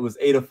Ghana, it was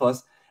 8 of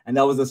us. And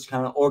that was just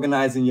kind of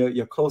organizing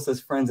your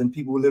closest friends and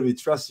people who literally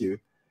trust you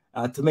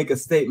to make a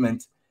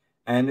statement.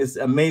 And it's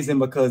amazing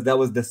because that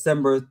was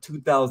December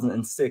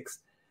 2006.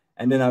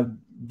 And then I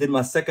did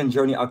my second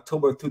journey,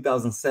 October of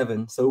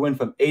 2007. So it went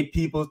from 8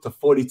 people to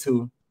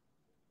 42.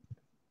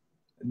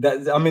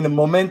 The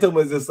momentum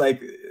was just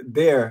like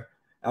there.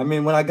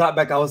 When I got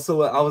back, I was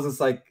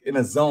just like in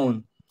a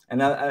zone,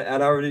 and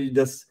I'd already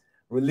just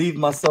relieved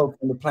myself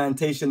from the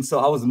plantation. So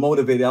I was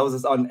motivated. I was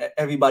just on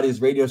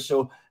everybody's radio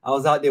show. I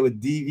was out there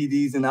with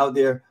DVDs and out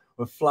there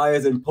with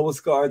flyers and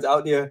postcards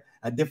out there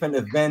at different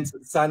events,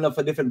 signing up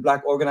for different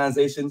Black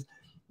organizations.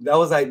 That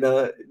was like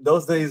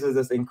those days was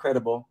just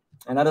incredible.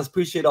 And I just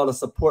appreciate all the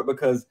support,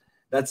 because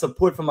that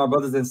support from my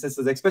brothers and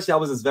sisters, especially I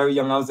was just very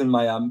young. I was in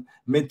my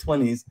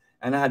mid-20s,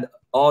 and I had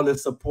all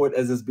this support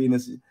as just being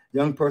this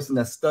young person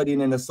that's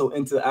studying and is so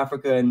into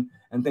Africa and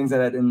things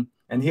like that.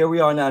 And here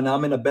we are now. Now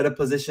I'm in a better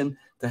position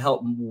to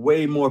help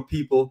way more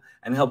people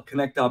and help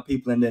connect our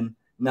people. And then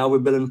now we're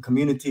building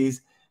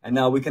communities, and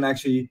now we can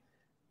actually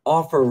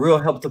offer real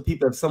help to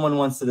people. If someone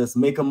wants to just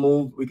make a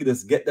move, we could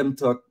just get them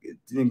to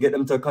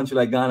a country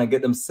like Ghana,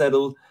 get them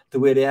settled to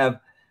where they have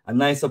a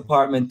nice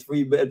apartment,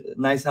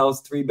 nice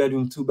house,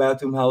 3-bedroom,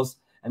 2-bathroom house,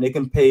 and they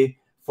can pay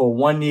for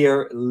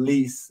 1-year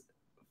lease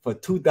for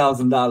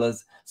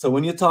 $2,000. So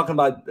when you're talking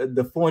about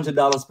the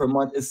 $400 per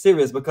month, it's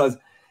serious, because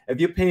if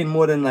you're paying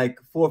more than like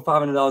 $400 or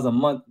 $500 a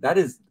month, that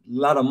is a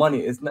lot of money.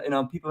 It's not, you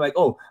know, people are like,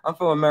 oh, I'm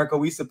from America,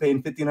 we used to pay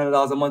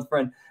 $1,500 a month,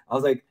 friend. I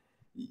was like,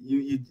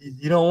 you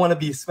don't want to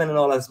be spending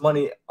all this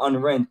money on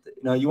rent.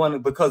 You know, you want to,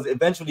 because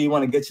eventually you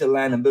want to get your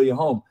land and build your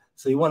home.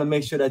 So you want to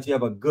make sure that you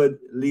have a good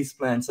lease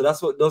plan. So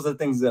those are the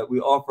things that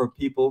we offer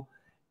people,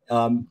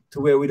 to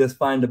where we just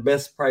find the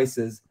best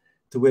prices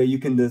to where you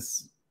can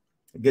just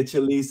get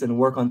your lease and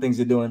work on things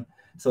you're doing.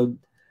 So, you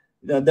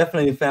know,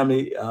 definitely,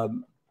 family,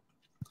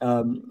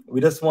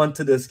 we just want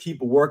to just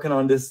keep working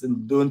on this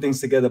and doing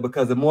things together,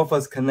 because the more of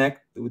us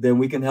connect, then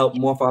we can help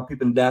more of our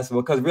people in the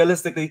diaspora. Because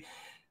realistically,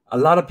 a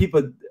lot of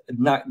people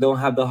don't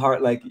have the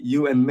heart like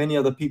you and many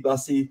other people. I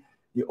see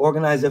you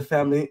organize your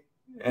family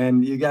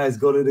and you guys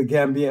go to the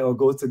Gambia or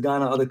go to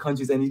Ghana, other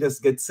countries, and you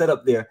just get set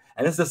up there.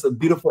 And it's just a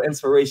beautiful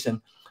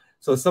inspiration.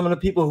 So some of the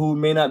people who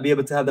may not be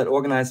able to have that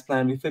organized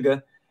plan, we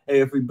figure,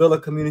 hey, if we build a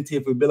community,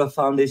 if we build a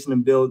foundation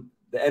and build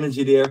the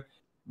energy there,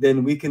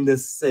 then we can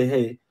just say,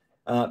 hey,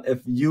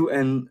 if you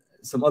and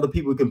some other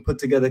people can put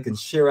together, can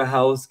share a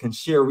house, can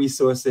share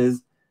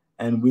resources,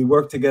 and we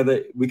work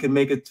together, we can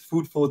make it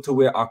fruitful to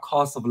where our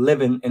cost of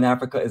living in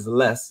Africa is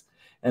less.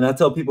 And I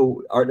tell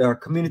people, our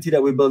community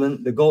that we're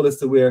building, the goal is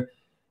to where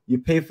you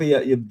pay for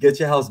you get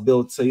your house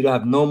built so you don't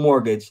have no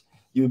mortgage.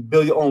 You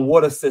build your own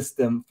water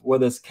system,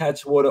 whether it's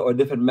catch water or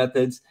different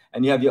methods,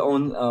 and you have your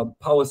own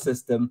power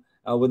system,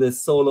 whether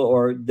it's solar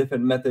or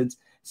different methods.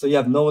 So you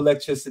have no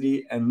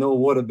electricity and no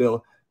water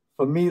bill.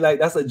 For me, like,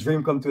 that's a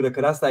dream come true,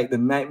 because that's like the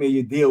nightmare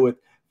you deal with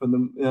from the,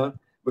 you know,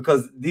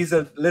 because these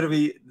are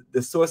literally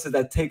the sources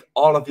that take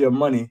all of your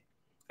money.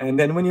 And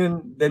then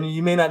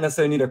you may not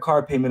necessarily need a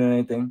car payment or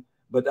anything,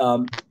 but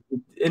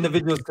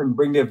individuals can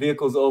bring their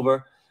vehicles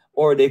over,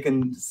 or they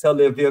can sell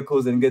their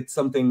vehicles and get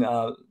something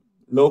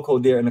local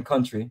there in the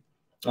country.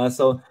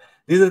 So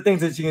these are the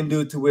things that you can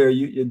do to where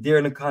you're there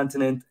in the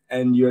continent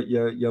and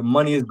your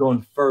money is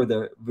going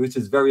further, which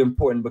is very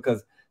important,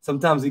 because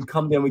sometimes we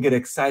come there and we get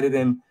excited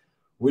and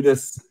we're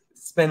just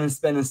spending,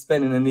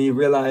 and then you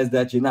realize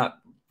that you're not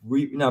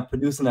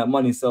producing that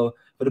money. So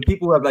for the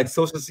people who have like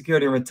Social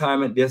Security and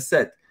retirement, they're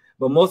set.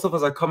 But most of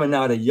us are coming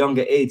out at a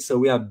younger age, so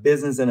we have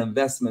business and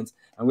investments,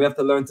 and we have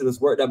to learn to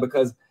just work that.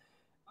 Because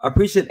I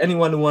appreciate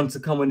anyone who wants to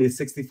come when they're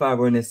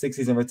 65 or in their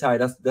 60s and retire.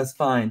 That's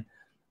fine,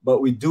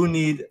 but we do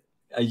need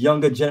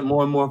a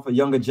more and more for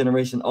younger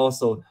generation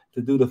also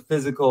to do the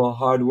physical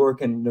hard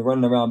work and the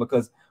running around.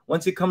 Because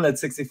once you come at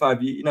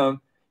 65, you know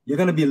you're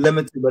going to be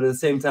limited, but at the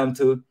same time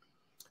too,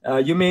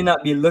 you may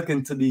not be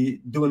looking to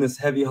be doing this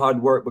heavy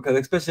hard work, because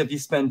especially if you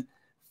spend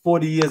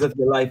 40 years of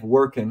your life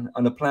working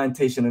on a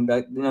plantation, and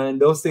that, you know,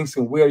 and those things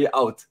can wear you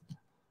out.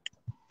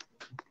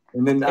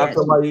 And then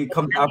after a while you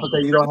come to Africa,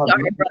 you don't have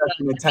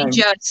time.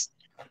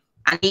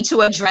 I need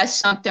to address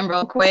something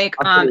real quick.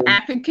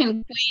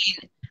 African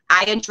Queen,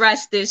 I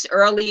addressed this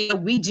earlier.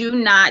 We do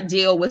not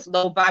deal with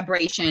low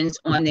vibrations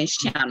on this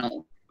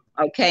channel.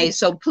 Okay,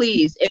 so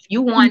please, if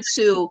you want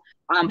to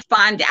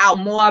find out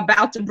more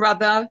about the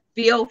brother,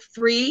 feel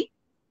free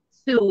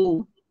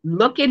to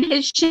look at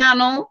his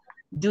channel,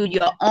 do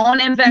your own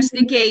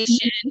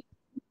investigation.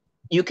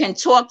 You can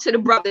talk to the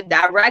brother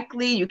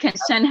directly. You can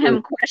send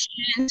him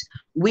questions.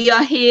 We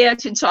are here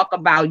to talk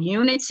about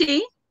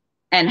unity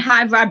and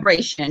high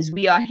vibrations.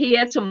 We are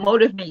here to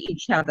motivate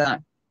each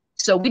other.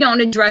 So we don't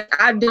address,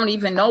 I don't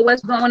even know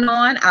what's going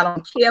on. I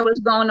don't care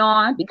what's going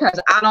on, because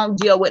I don't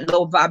deal with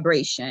low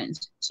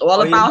vibrations. It's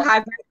all about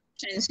high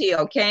vibrations here,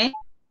 okay?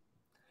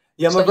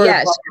 Yeah, I'm a very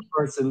proud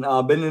person.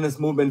 I've been in this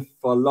movement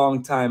for a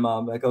long time.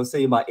 Like I was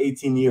saying, about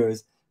 18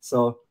 years.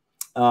 So,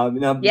 you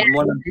know,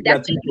 one of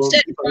the people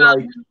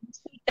like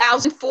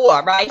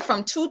 2004, right?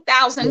 From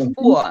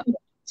 2004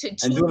 to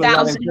 2000. And doing a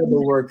lot of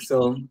incredible work.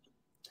 So,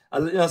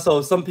 you know,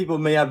 so some people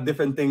may have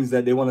different things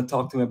that they want to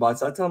talk to me about.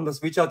 So I tell them,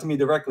 just reach out to me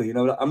directly. You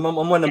know, I'm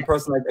one of them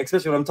person, like,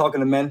 especially when I'm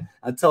talking to men,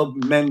 I tell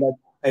men that,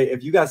 hey,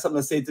 if you got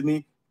something to say to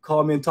me,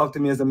 call me and talk to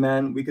me as a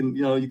man. We can,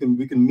 you know, we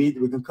can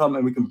meet, we can come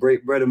and we can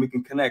break bread and we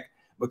can connect.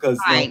 Because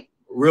you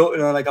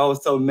know, like I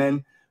always tell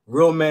men,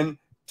 real men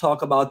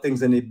talk about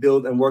things and they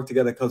build and work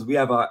together, because we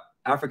have our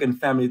African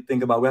family to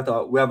think about.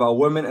 We have our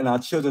women and our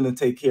children to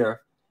take care of.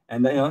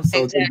 And you know,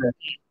 so exactly.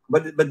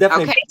 But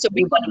definitely. Okay, so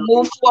we're going to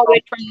move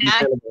forward from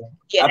that.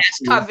 Yeah, that's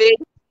covered.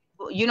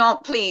 You know,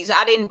 please,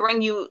 I didn't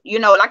bring you, you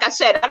know, like I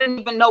said, I didn't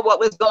even know what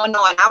was going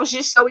on. I was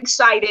just so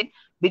excited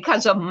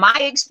because of my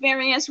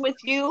experience with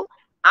you.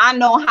 I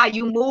know how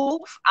you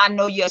move. I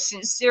know your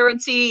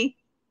sincerity,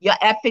 your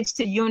efforts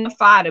to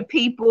unify the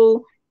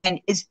people,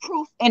 and it's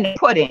proof in the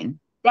pudding.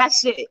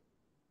 That's it.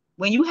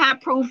 When you have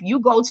proof,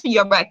 you go to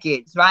your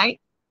records, right?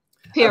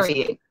 Period.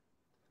 Absolutely.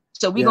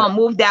 So we're going to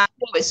move that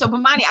forward. So,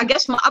 Bomani, I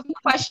guess my other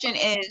question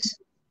is,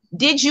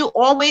 did you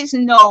always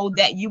know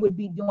that you would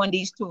be doing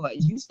these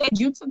tours? You said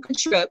you took a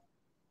trip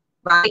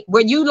right?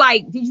 Were you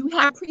like, did you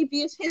have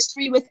previous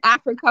history with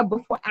Africa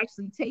before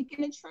actually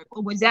taking the trip?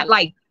 Or was that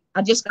like,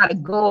 I just got to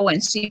go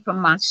and see for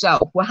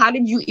myself? Well, how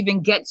did you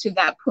even get to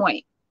that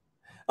point?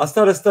 I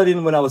started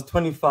studying when I was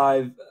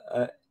 25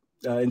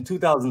 in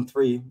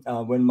 2003,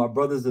 when my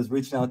brothers was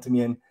reaching out to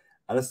me, and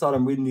I just started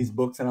reading these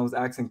books, and I was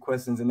asking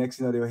questions, and next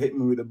thing you know, they were hitting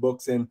me with the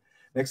books, and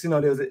next thing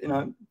you know, they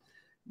was,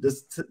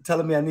 just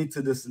telling me I need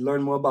to just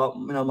learn more about,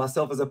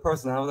 myself as a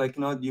person. And I was like,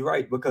 you're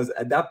right, because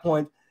at that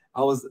point,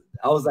 I was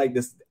like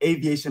this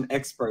aviation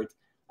expert.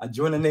 I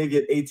joined the Navy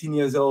at 18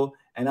 years old,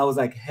 and I was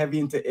like heavy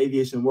into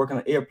aviation, working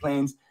on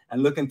airplanes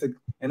and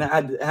and I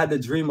had the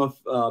dream of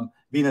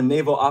being a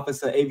naval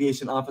officer,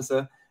 aviation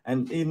officer.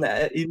 And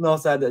even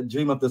also I had the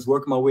dream of just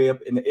working my way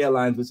up in the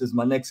airlines, which is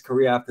my next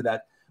career after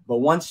that. But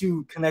once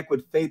you connect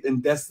with faith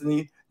and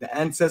destiny, the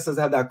ancestors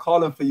have that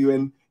calling for you.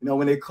 And,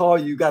 when they call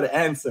you, you got to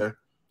answer.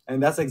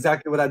 And that's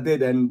exactly what I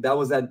did. And that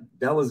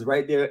was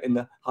right there in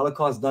the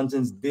Holocaust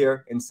dungeons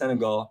there in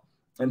Senegal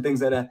and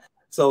things like that.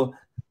 So,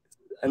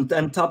 and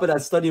on top of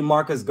that, studying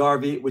Marcus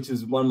Garvey, which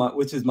is my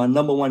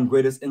 #1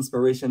 greatest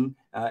inspiration,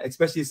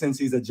 especially since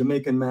he's a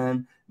Jamaican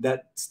man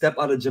that stepped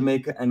out of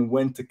Jamaica and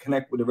went to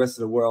connect with the rest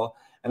of the world.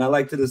 And I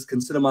like to just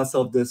consider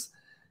myself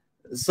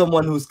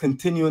someone who's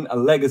continuing a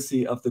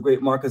legacy of the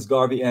great Marcus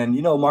Garvey. And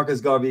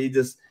Marcus Garvey,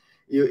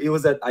 he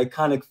was that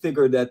iconic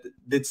figure that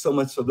did so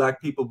much for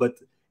Black people, but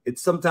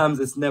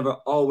sometimes it's never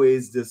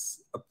always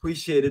just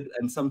appreciated,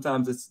 and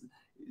sometimes it's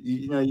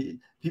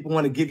people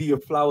want to give you your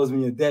flowers when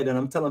you're dead. And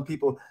I'm telling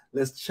people,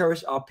 let's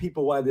cherish our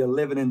people while they're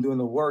living and doing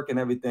the work and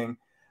everything.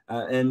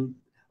 And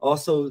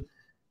also,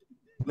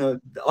 the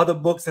other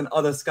books and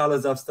other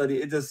scholars I've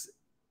studied, it just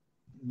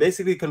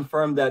basically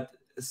confirmed that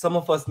some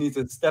of us need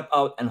to step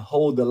out and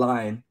hold the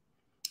line.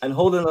 And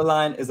holding the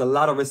line is a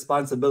lot of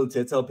responsibility.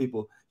 I tell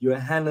people, you're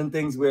handling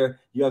things where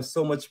you have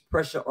so much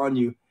pressure on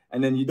you,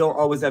 and then you don't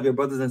always have your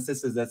brothers and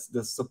sisters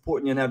that's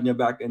supporting you and having your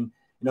back. And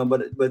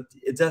but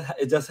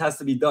it just has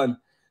to be done.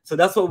 So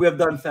that's what we have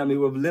done, family.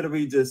 We've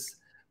literally just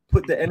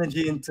put the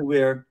energy into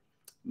where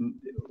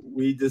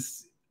we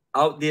just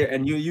out there,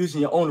 and you're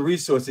using your own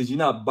resources. You're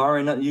not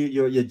borrowing nothing.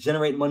 You're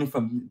generating money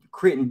from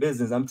creating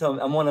business. I'm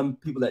one of the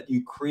people that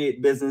you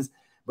create business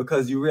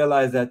because you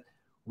realize that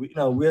we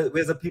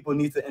as a people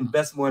need to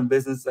invest more in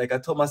business. Like I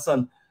told my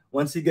son,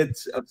 once he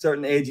gets a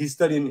certain age, he's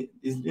studying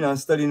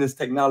this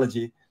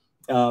technology.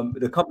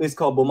 The company is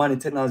called Bomani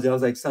Technology. I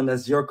was like, son,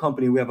 that's your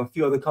company. We have a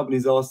few other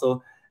companies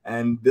also.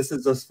 And this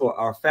is just for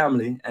our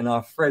family and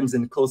our friends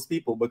and close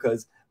people,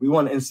 because we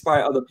want to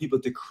inspire other people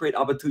to create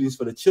opportunities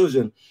for the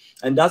children.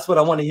 And that's what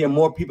I want to hear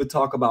more people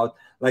talk about.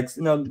 Like,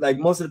 like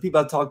most of the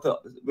people I talk to,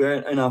 we're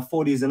in our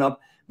 40s and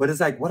up, but it's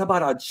like, what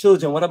about our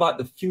children? What about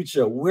the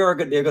future? Where are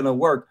they going to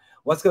work?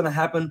 What's going to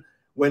happen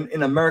when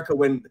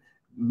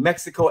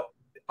Mexico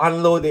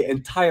unload the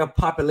entire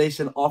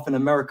population off in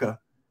America?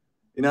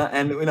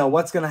 And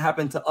what's going to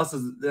happen to us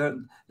as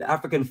the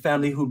African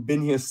family who've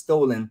been here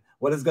stolen?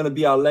 What is going to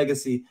be our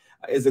legacy?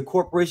 Is the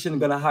corporation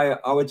going to hire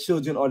our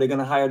children, or are they going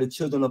to hire the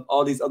children of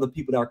all these other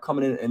people that are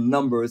coming in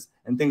numbers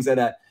and things like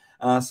that?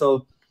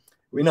 So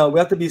we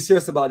have to be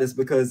serious about this,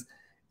 because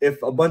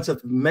if a bunch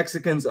of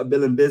Mexicans are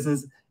building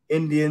business,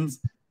 Indians,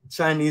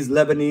 Chinese,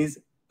 Lebanese,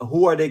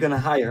 who are they going to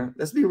hire?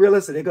 Let's be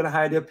realistic. They're going to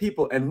hire their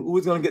people. And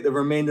who's going to get the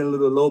remaining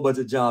little low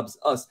budget jobs?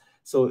 Us.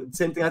 So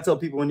same thing I tell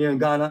people when you're in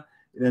Ghana.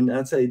 And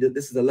I'd say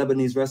this is a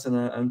Lebanese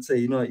restaurant. I'd say,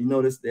 you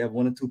notice they have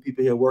 1 or 2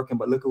 people here working,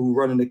 but look who's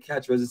running the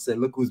cash register,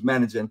 look who's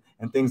managing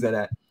and things like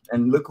that.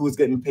 And look who's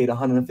getting paid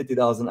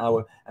 $150 an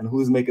hour and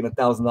who's making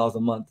 $1,000 a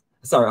month.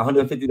 Sorry,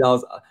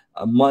 $150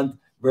 a month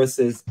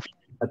versus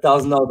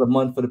 $1,000 a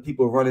month for the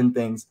people running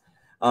things.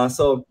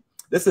 So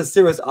this is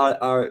serious.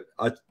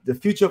 The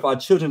future of our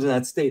children in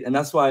that state. And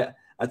that's why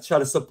I try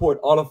to support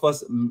all of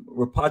us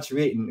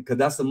repatriating, because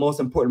that's the most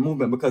important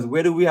movement. Because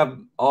where do we have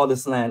all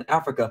this land?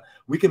 Africa.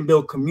 We can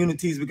build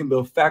communities, we can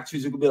build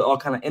factories, we can build all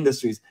kind of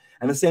industries.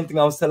 And the same thing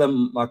I was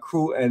telling my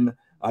crew and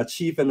our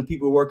chief and the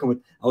people we're working with,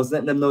 I was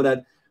letting them know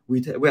that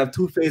we have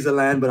 2 phases of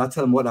land, but I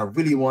tell them what I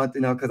really want,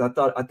 because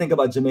I think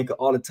about Jamaica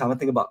all the time. I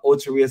think about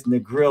Ocho Rios,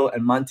 Negril,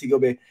 and Montego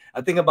Bay.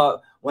 I think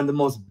about one of the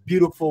most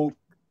beautiful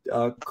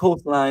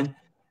coastline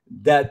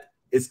that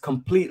is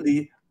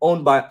completely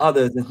owned by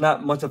others. It's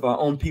not much of our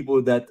own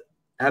people that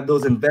have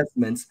those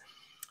investments.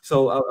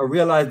 So I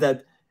realized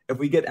that if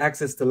we get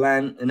access to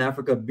land in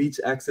Africa, beach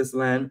access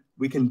land,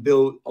 we can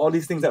build all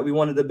these things that we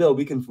wanted to build.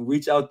 We can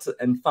reach out to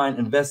and find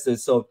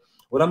investors. So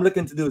what I'm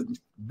looking to do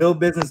is build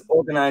business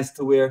organized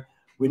to where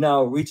we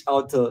now reach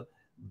out to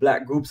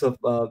Black groups of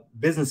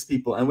business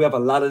people. And we have a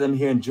lot of them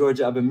here in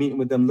Georgia. I've been meeting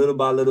with them little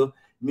by little,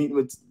 meeting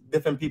with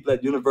different people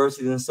at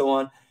universities and so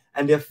on.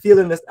 And they're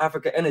feeling this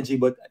Africa energy,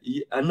 but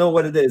I know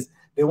what it is.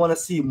 They want to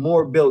see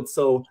more built.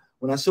 So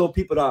when I show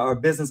people that our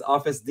business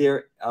office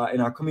there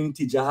in our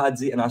community,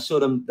 Jahadzi, and I show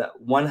them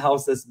that 1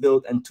 house that's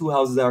built and 2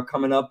 houses that are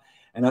coming up,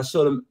 and I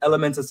show them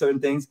elements of certain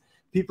things,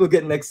 people are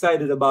getting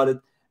excited about it.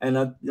 And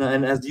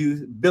as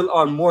you build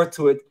on more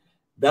to it,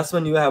 that's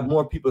when you have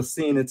more people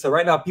seeing it. So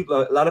right now,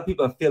 a lot of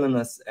people are feeling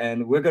us,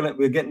 and we're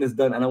getting this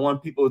done. And I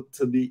want people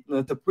to be,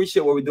 to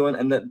appreciate what we're doing,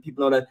 and let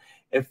people know that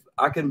if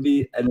I can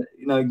be, and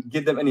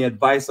give them any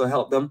advice or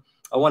help them,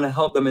 I want to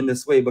help them in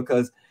this way,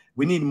 because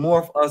we need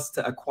more of us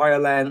to acquire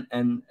land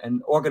and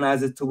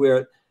organize it to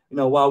where,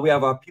 while we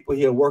have our people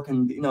here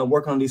working,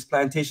 working on these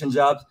plantation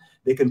jobs,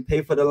 they can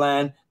pay for the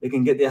land, they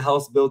can get their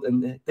house built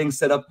and things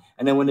set up.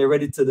 And then when they're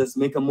ready to just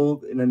make a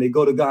move, and then they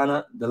go to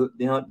Ghana,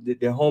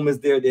 their home is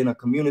there, they're in a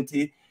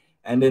community,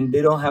 and then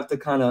they don't have to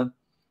kind of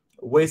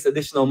waste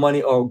additional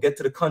money or get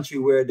to the country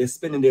where they're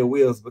spinning their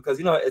wheels.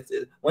 Because,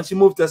 once you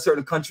move to a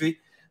certain country,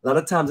 a lot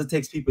of times it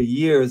takes people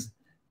years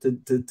to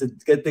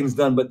get things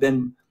done. But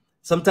then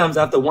sometimes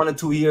after 1 or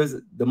 2 years,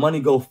 the money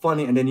go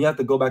funny, and then you have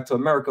to go back to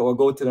America or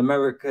go to the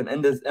American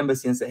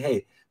embassy and say,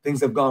 hey,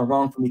 things have gone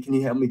wrong for me. Can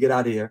you help me get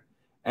out of here?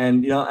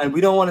 And, and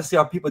we don't want to see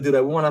our people do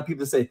that. We want our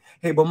people to say,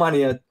 hey,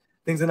 Bomani,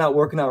 things are not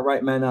working out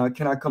right, man.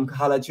 Can I come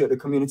holler at you at the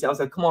community? I was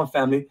like, come on,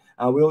 family.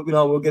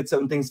 We'll get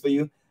certain things for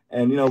you.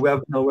 And, we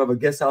have a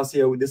guest house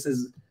here. This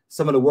is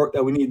some of the work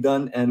that we need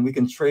done, and we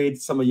can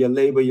trade some of your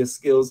labor, your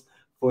skills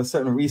for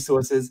certain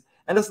resources.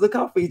 And let's look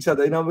out for each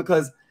other,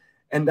 because,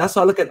 and that's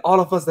why I look at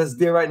all of us that's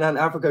there right now in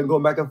Africa and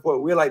going back and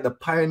forth. We're like the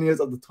pioneers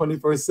of the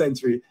 21st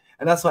century.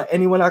 And that's why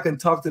anyone I can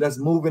talk to that's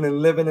moving and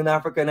living in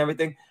Africa and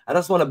everything, I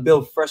just want to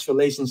build fresh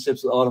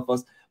relationships with all of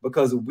us,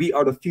 because we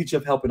are the future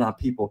of helping our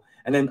people.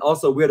 And then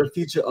also we're the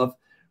future of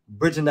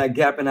bridging that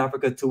gap in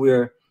Africa to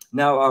where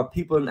now our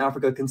people in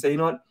Africa can say, you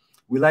know what,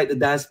 we like the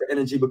diaspora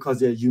energy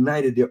because they're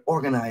united, they're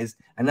organized.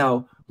 And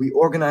now we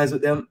organize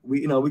with them.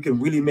 We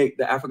can really make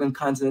the African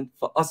continent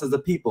for us as a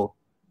people.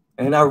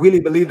 And I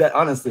really believe that,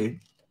 honestly.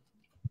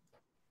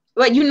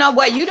 But you know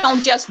what? You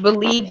don't just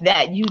believe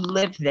that, you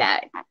live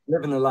that.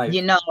 Living the life.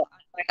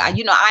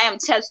 I am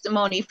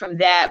testimony from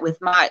that with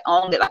my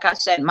own, like I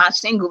said, my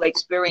single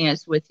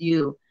experience with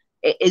you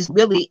it's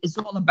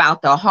all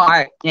about the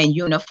heart and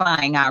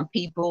unifying our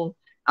people.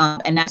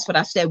 And that's what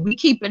I said. We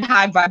keep it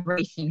high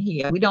vibration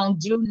here. We don't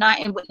do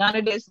nothing with none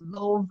of this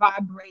low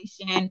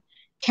vibration,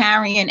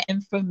 carrying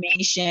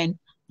information.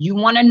 You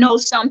want to know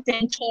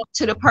something, talk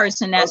to the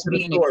person that's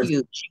being accused.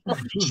 You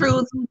want the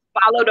truth,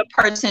 follow the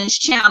person's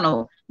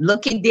channel.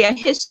 Look at their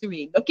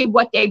history. Look at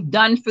what they've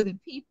done for the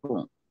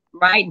people,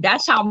 right?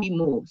 That's how we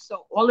move.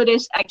 So all of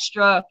this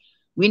extra,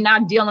 we're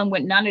not dealing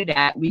with none of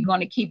that. We're going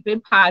to keep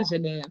it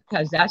positive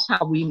because that's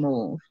how we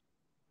move.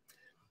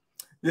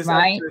 This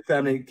right?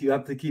 Family, you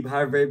have to keep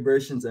high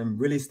vibrations and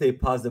really stay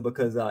positive,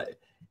 because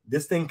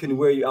this thing can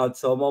wear you out.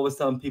 So I'm always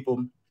telling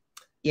people,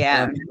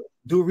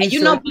 do research. And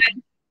you know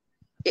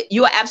what?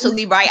 You're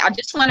absolutely right. I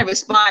just want to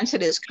respond to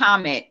this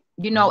comment.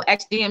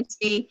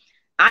 XDMC,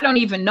 I don't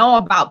even know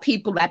about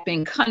people that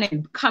been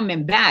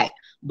coming back,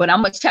 but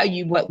I'm going to tell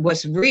you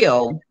what's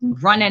real,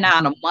 running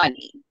out of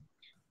money.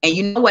 And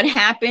you know what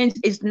happens?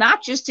 It's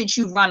not just that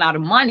you run out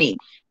of money.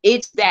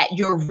 It's that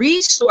your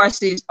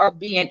resources are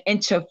being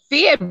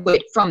interfered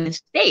with from the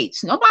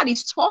states.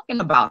 Nobody's talking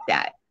about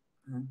that.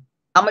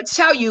 I'm going to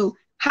tell you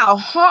how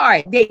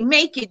hard they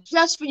make it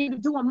just for you to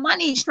do a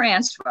money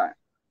transfer.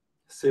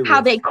 Serious.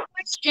 How they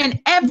question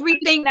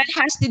everything that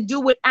has to do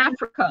with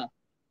Africa.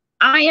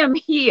 I am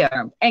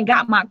here and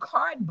got my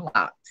card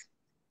blocked,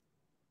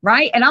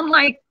 right? And I'm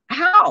like,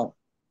 how?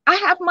 I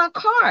have my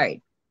card,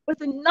 but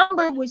the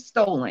number was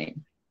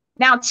stolen.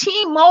 Now,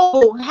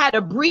 T-Mobile had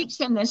a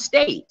breach in the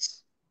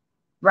States,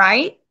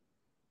 right?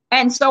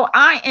 And so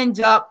I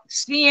end up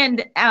seeing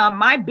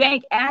my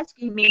bank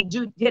asking me,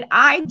 did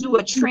I do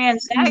a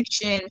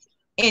transaction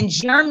in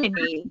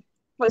Germany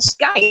for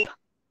Skype?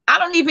 I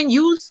don't even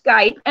use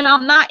Skype, and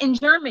I'm not in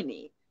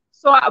Germany.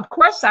 So, of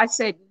course, I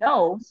said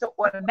no. So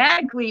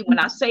automatically, when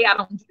I say I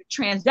don't do the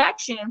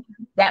transaction,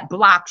 that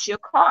blocks your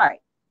card.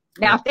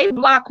 Now, if they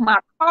block my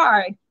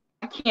card,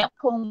 I can't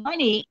pull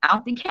money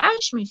out the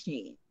cash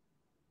machine,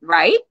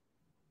 right?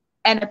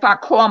 And if I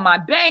call my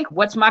bank,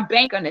 what's my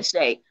bank going to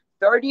say?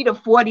 30 to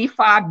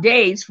 45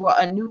 days for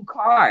a new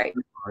card.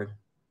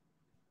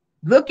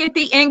 Look at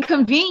the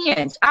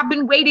inconvenience. I've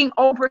been waiting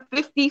over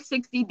 50,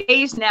 60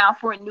 days now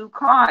for a new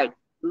card.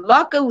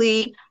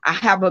 Luckily, I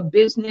have a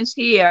business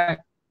here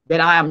that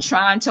I am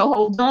trying to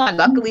hold on.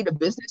 Luckily, the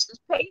business is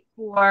paid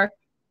for,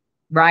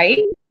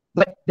 right?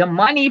 But the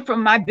money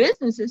from my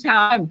business is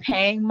how I'm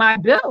paying my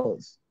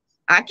bills.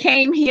 I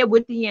came here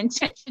with the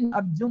intention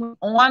of doing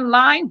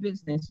online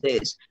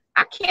businesses.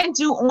 I can't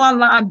do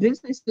online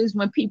businesses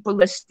when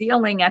people are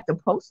stealing at the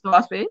post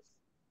office.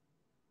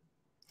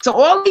 So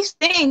all these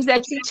things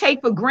that you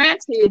take for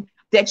granted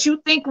that you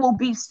think will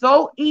be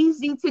so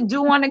easy to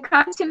do on the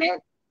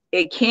continent,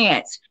 it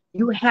can't.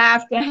 You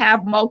have to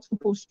have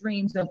multiple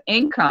streams of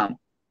income.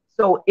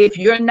 So if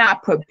you're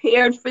not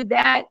prepared for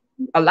that,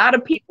 a lot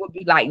of people will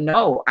be like,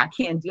 no, I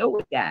can't deal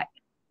with that.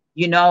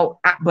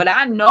 But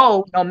I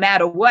know no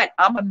matter what,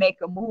 I'm going to make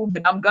a move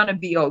and I'm going to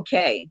be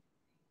okay.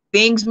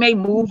 Things may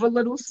move a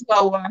little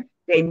slower.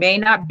 They may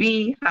not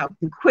be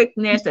the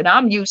quickness that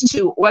I'm used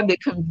to or the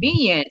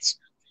convenience,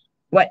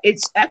 but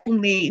it's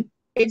definitely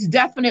It's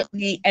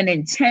definitely an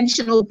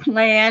intentional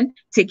plan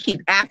to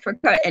keep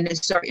Africa in a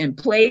certain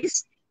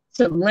place,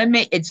 to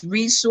limit its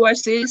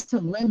resources, to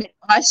limit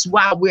us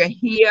while we're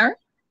here.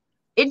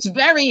 It's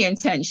very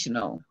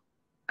intentional.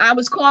 I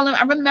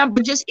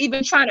remember just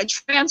even trying to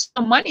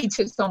transfer money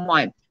to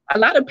someone. A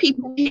lot of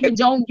people here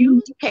don't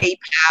use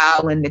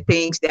PayPal and the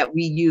things that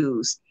we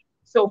use.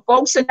 So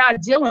folks are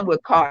not dealing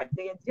with cards.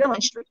 They are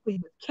dealing strictly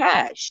with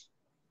cash,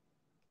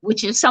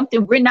 which is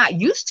something we're not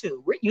used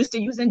to. We're used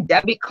to using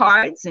debit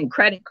cards and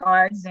credit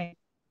cards, and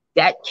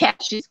that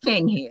cash is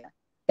king here.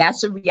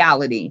 That's a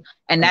reality.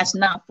 And that's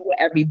not for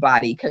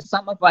everybody, because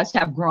some of us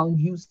have grown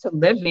used to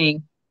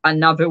living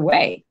another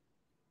way,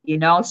 you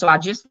know? So I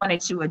just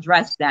wanted to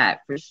address that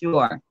for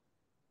sure.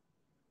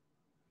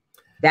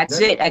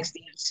 That's it,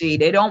 XDMC.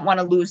 They don't want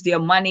to lose their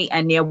money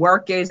and their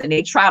workers, and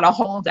they try to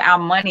hold our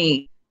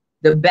money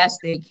the best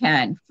they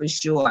can, for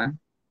sure.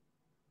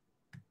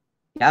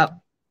 Yep.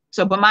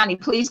 So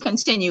Bomani, please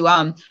continue.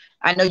 I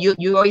know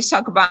you always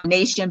talk about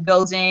nation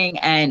building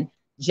and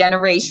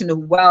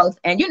generational wealth.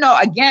 And, you know,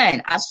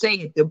 again, I say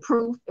it, the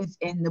proof is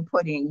in the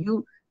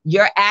pudding.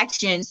 Your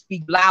actions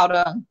speak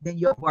louder than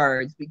your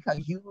words,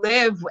 because you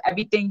live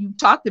everything you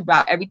talked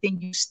about,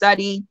 everything you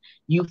studied,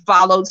 you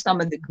followed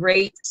some of the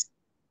greats,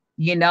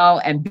 you know,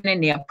 and been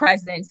in their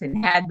presence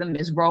and had them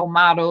as role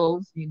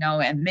models, you know,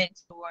 and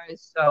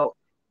mentors. So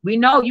we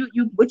know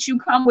what you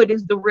come with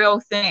is the real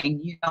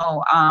thing, you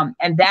know,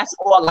 and that's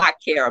all I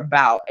care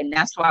about. And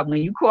that's why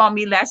when you called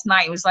me last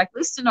night, it was like,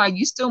 listen, are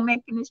you still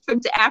making this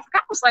trip to Africa?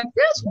 I was like,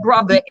 this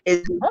brother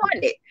is on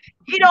it.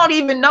 He don't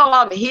even know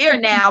I'm here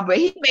now, but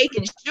he's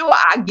making sure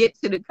I get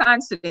to the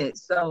continent.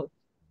 So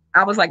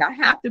I was like, I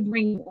have to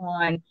bring you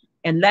on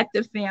and let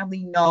the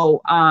family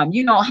know,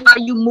 you know, how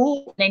you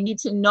move. They need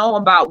to know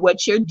about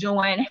what you're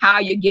doing, how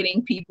you're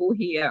getting people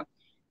here.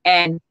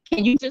 And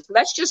can you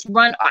let's just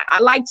run. I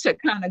like to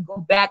kind of go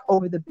back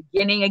over the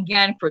beginning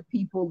again for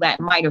people that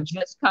might have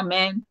just come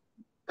in.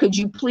 Could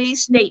you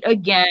please state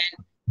again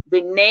the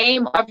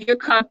name of your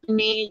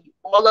company,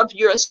 all of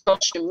your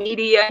social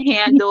media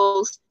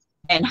handles,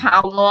 and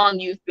how long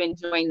you've been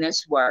doing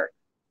this work?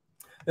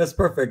 That's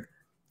perfect.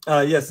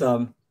 Yes.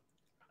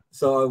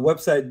 So our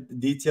website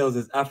details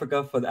is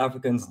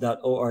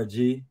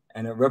africafortheafricans.org,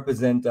 and it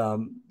represents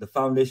the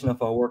foundation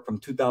of our work from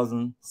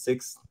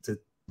 2006 to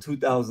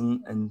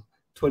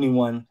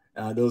 2021.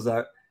 Those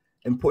are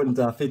important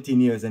 15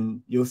 years,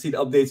 and you'll see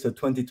the updates for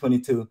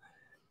 2022.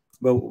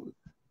 But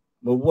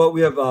what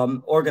we have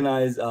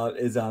organized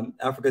is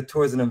Africa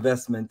Tourism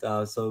Investment.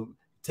 So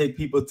take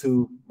people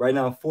to right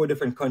now 4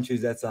 different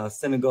countries. That's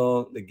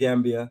Senegal, the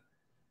Gambia,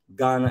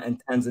 Ghana, and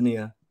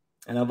Tanzania.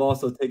 And I've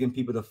also taken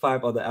people to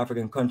 5 other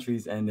African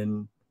countries, and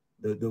then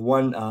the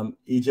one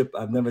Egypt,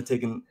 I've never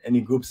taken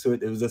any groups to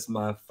it. It was just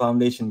my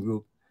foundation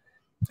group.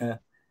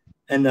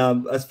 And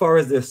as far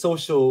as the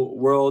social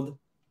world,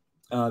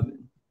 I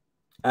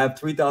have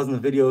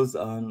 3,000 videos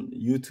on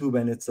YouTube,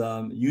 and it's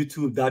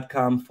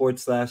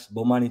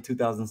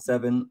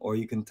youtube.com/Bomani2007, or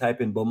you can type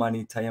in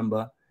Bomani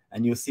Tyehimba,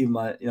 and you'll see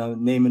my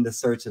name in the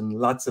search and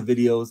lots of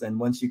videos. And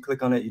once you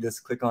click on it, you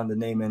just click on the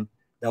name, and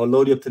that will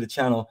load you up to the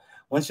channel.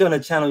 Once you're on the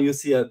channel, you'll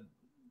see a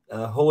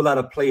whole lot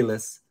of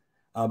playlists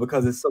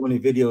because there's so many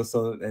videos.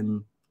 So,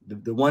 and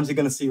the ones you're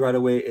gonna see right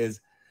away is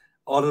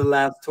all of the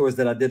last tours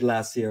that I did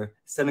last year: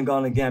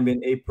 Senegal and Gambia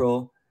in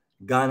April,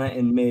 Ghana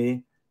in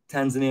May,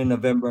 Tanzania in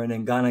November, and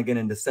then Ghana again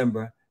in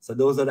December. So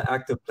those are the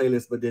active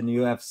playlists, but then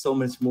you have so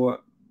much more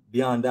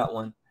beyond that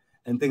one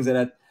and things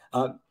like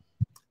that.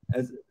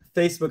 As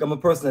Facebook, I'm a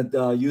person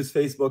that used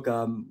Facebook.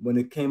 When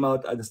it came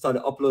out, I just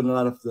started uploading a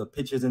lot of the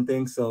pictures and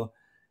things. So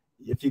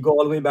if you go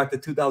all the way back to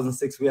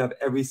 2006, we have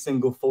every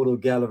single photo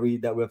gallery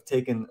that we have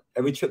taken.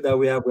 Every trip that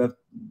we have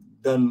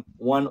done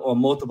one or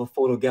multiple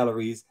photo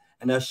galleries.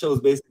 And that shows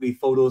basically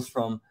photos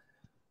from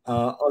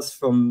us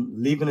from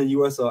leaving the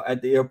US or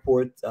at the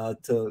airport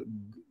to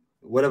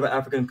whatever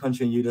African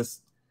country. And you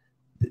just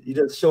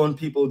showing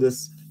people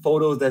this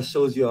photos that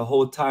shows you a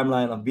whole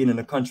timeline of being in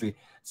the country.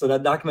 So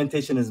that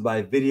documentation is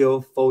by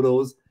video,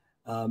 photos,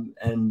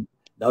 and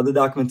the other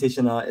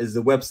documentation is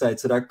the website.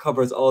 So that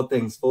covers all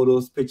things: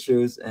 photos,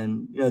 pictures,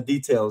 and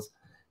details.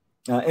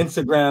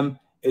 Instagram,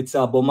 it's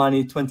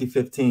Bomani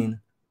 2015,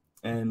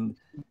 and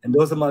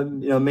those are my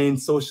main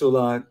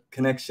social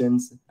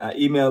connections.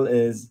 Email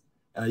is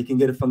you can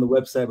get it from the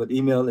website, but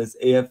email is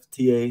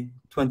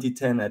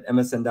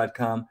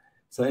afta2010@msn.com.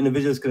 So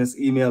individuals can just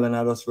email, and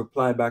I'll just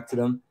reply back to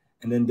them,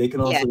 and then they can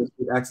also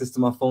get access to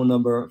my phone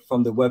number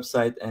from the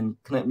website and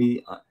connect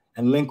me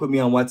and link with me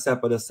on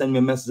WhatsApp, or just send me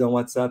a message on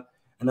WhatsApp.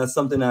 And that's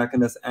something that I can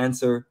just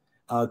answer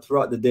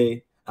throughout the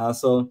day.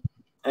 So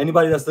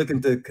anybody that's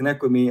looking to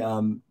connect with me,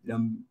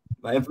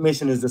 my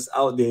information is just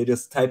out there.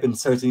 Just type in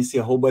search, and you see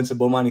a whole bunch of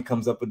Bomani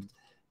comes up with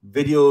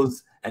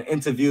videos and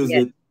interviews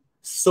with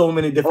so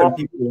many different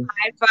people.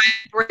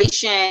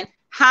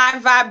 High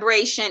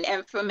vibration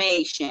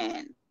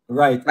information.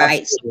 Right. So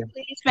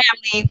please,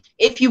 family,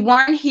 if you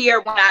weren't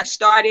here when I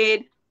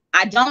started,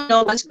 I don't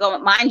know what's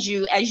going. Mind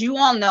you, as you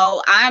all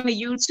know, I'm a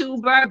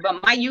YouTuber,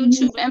 but my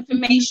YouTube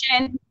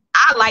information,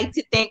 I like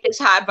to think it's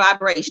high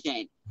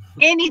vibration.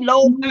 Any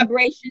low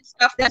vibration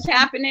stuff that's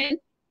happening,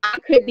 I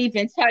couldn't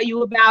even tell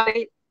you about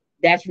it.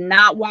 That's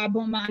not why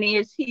Bomani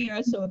is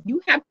here. So if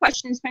you have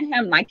questions for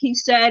him, like he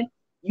said,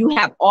 you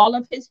have all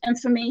of his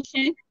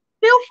information.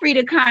 Feel free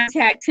to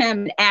contact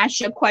him and ask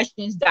your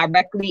questions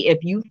directly if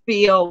you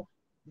feel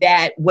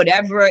that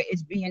whatever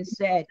is being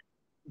said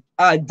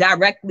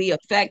directly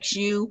affects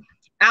you.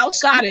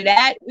 Outside of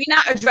that, we're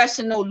not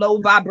addressing no low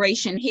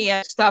vibration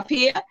stuff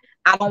here.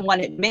 I don't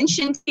want it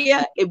mentioned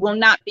here. It will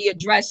not be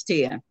addressed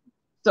here.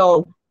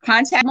 So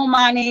contact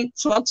Bomani,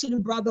 talk to the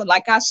brother.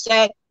 Like I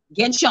said,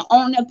 get your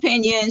own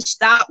opinion.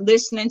 Stop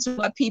listening to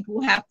what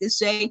people have to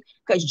say,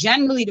 because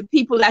generally the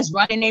people that's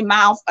running their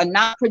mouth are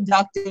not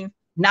productive,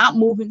 not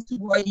moving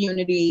toward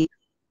unity,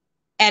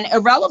 and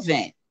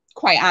irrelevant,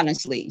 quite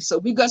honestly. So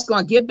we're just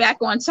going to get back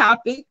on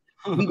topic.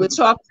 We were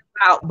talking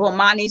about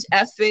Bomani's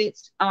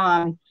efforts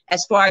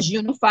as far as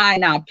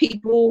unifying our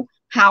people,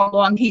 how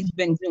long he's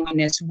been doing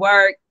this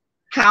work,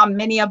 how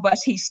many of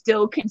us he's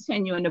still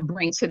continuing to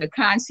bring to the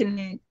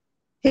continent,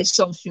 his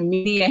social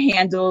media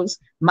handles,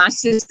 my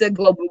sister,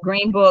 Global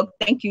Green Book.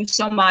 Thank you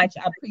so much.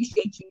 I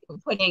appreciate you for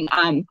putting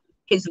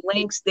his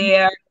links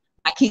there.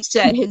 Like he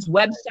said, his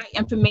website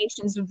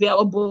information is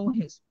available,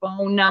 his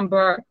phone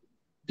number.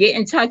 Get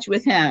in touch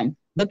with him.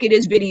 Look at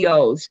his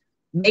videos.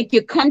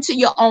 Come to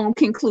your own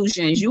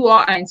conclusions. You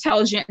are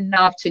intelligent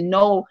enough to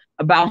know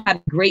about how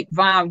the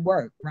grapevine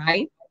work,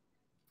 right?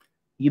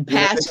 You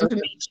pass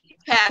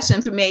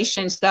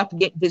information, stuff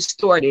get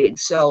distorted.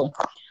 So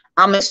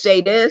I'm gonna say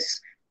this.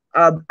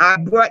 I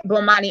brought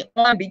Bomani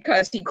on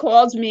because he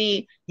called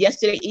me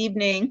yesterday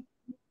evening.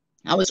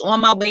 I was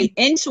on my way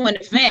into an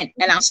event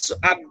and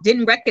I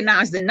didn't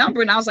recognize the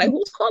number, and I was like,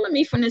 who's calling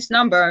me from this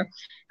number?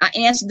 I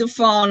answered the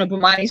phone and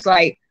Bomani's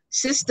like,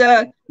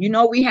 sister, you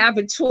know, we have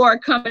a tour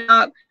coming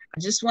up. I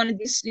just wanted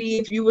to see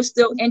if you were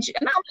still interested.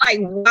 And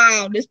I'm like,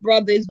 wow, this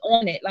brother is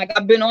on it. Like,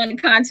 I've been on the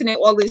continent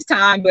all this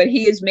time, but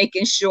he is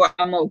making sure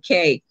I'm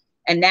okay.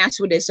 And that's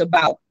what it's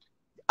about.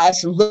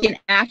 Us looking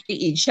after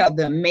each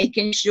other,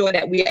 making sure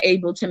that we are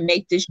able to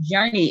make this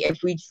journey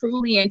if we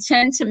truly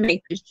intend to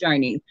make this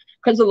journey.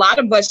 Because a lot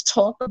of us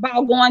talk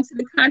about going to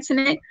the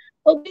continent,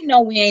 but we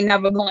know we ain't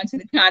never going to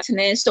the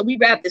continent. So we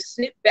rather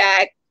sit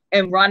back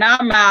and run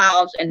our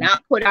mouths and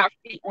not put our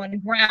feet on the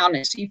ground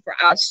and see for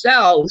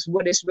ourselves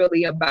what it's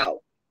really about.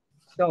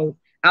 So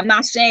I'm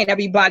not saying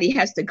everybody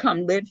has to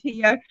come live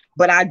here,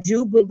 but I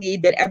do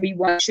believe that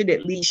everyone should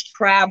at least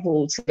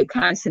travel to the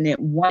continent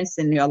once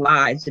in their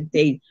lives. If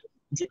they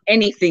do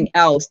anything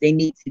else, they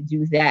need to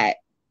do that.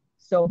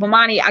 So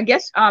Bomani, I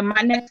guess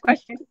my next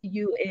question to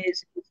you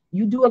is,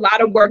 you do a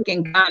lot of work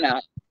in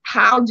Ghana.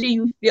 How do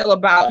you feel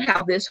about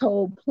how this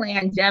whole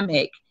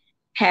pandemic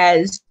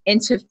has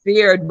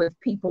interfered with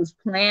people's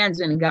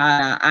plans in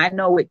Ghana? I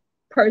know it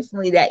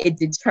personally that it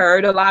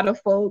deterred a lot of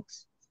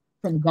folks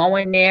from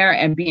going there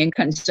and being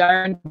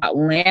concerned about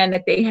land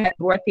that they had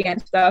brought there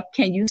and stuff.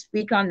 Can you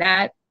speak on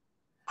that?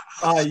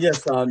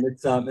 Yes,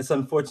 it's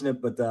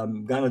unfortunate, but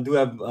Ghana do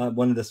have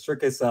one of the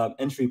strictest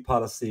entry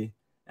policy.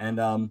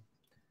 And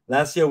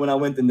last year when I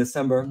went in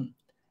December,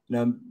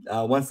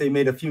 once they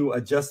made a few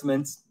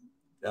adjustments,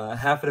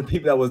 half of the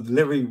people that was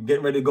literally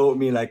getting ready to go with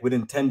me, like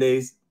within 10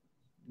 days,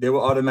 they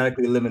were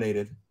automatically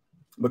eliminated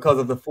because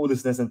of the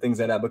foolishness and things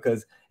like that,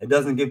 because it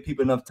doesn't give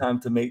people enough time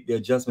to make the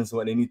adjustments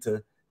what they need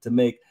to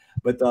make.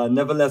 But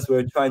nevertheless,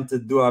 we're trying to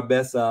do our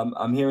best.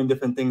 I'm hearing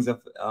different things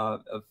of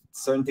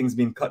certain things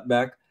being cut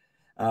back.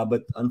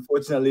 But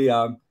unfortunately,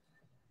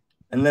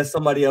 unless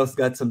somebody else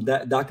got some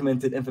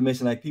documented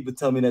information, like people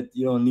tell me that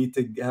you don't need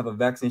to have a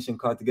vaccination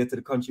card to get to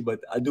the country,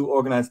 but I do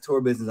organize tour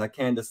business. I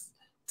can't just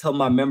tell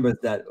my members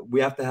that we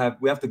have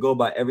to go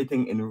by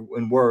everything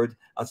in word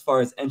as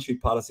far as entry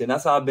policy. And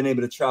that's how I've been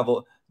able to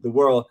travel the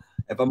world.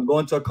 If I'm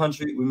going to a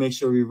country, we make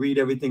sure we read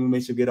everything, we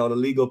make sure we get all the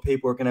legal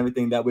paperwork and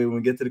everything. That way, when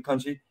we get to the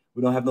country,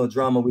 we don't have no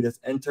drama. We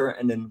just enter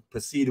and then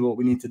proceed with what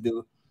we need to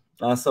do.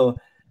 So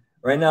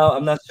right now,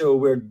 I'm not sure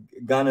where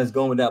Ghana is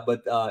going with that,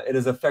 but it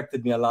has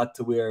affected me a lot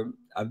to where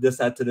I've just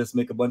had to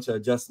make a bunch of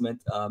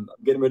adjustments. I'm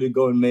getting ready to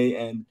go in May,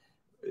 and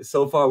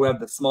so far we have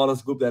the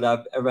smallest group that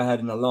I've ever had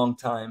in a long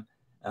time.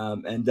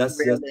 And that's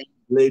just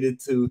related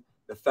to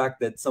the fact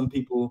that some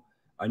people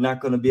are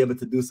not going to be able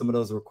to do some of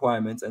those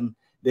requirements. And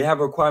they have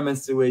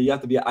requirements to where you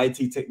have to be an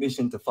IT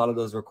technician to follow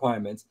those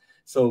requirements.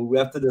 So we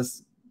have to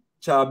just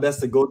try our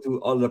best to go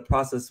through all of the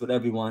process with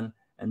everyone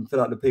and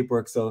fill out the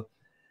paperwork. So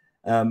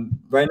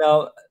right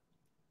now,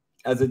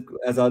 as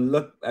I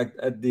look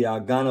at the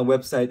Ghana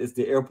website, it's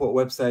the airport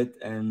website,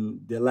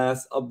 and the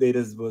last update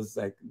was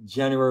like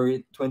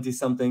January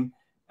 20-something,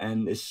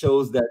 and it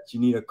shows that you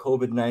need a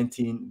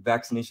COVID-19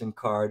 vaccination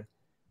card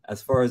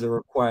as far as a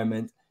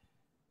requirement.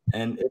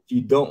 And if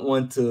you don't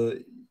want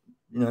to,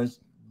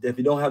 if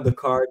you don't have the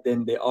card,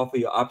 then they offer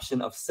you an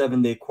option of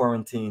 7-day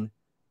quarantine.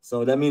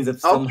 So that means if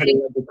somebody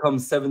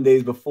comes 7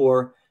 days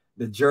before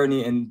the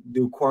journey and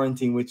do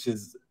quarantine, which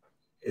is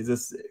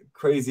just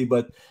crazy,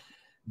 but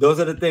those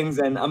are the things,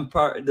 and I'm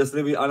just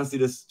really honestly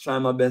just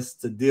trying my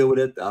best to deal with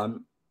it. Our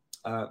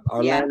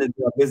land is,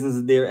 our business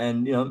is there,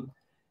 and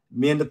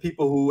me and the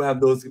people who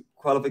have those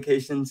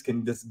qualifications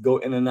can just go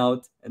in and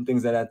out and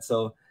things like that.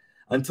 So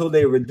until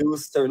they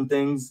reduce certain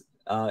things,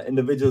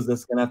 individuals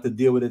that's gonna have to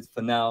deal with it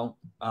for now.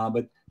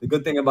 But the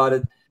good thing about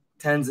it,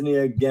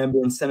 Tanzania,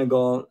 Gambia, and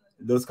Senegal,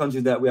 those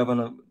countries that we have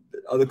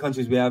other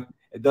countries we have,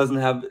 it doesn't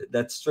have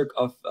that strict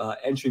of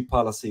entry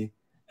policy.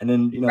 And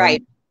then, you know,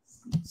 right.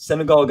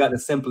 Senegal got the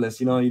simplest,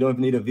 you know, you don't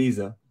even need a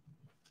visa.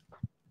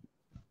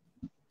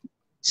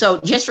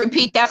 So just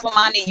repeat that for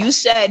Bomani. You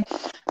said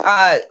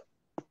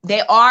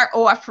they are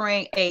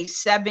offering a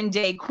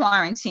 7-day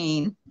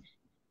quarantine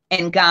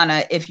in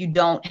Ghana if you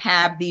don't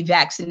have the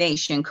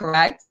vaccination,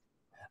 correct?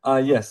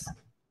 Yes.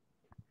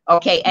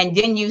 Okay, and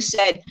then you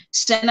said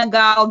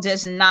Senegal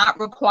does not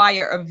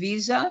require a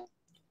visa?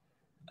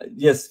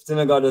 Yes,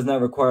 Senegal does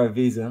not require a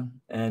visa.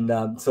 And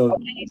so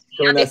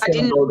that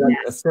Senegal got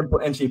a simple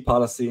entry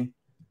policy.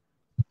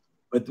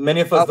 But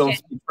many of us don't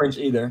speak French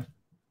either.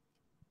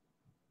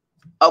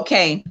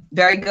 Okay,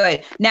 very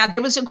good. Now,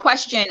 there was a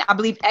question. I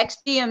believe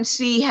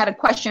XDMC had a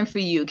question for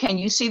you. Can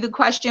you see the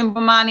question,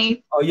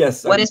 Bomani? Oh,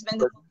 yes. What has been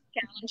the most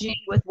challenging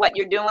with what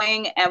you're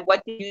doing, and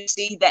what do you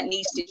see that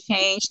needs to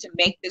change to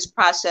make this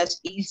process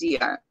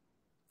easier?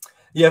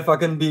 Yeah, if I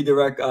can be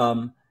direct,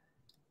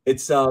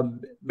 it's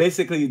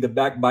basically the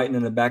backbiting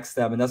and the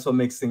backstabbing. That's what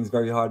makes things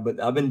very hard.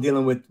 But I've been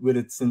dealing with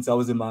it since I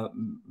was in my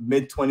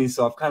mid-20s,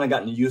 so I've kind of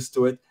gotten used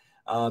to it.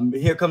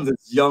 Here comes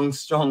this young,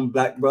 strong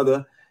black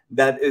brother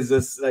that is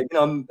just like, you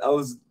know, I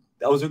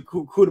was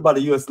recruited by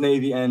the U.S.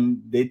 Navy,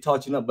 and they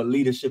taught you about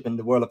leadership in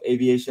the world of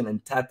aviation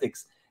and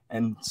tactics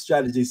and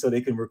strategy, so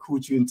they can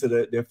recruit you into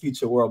their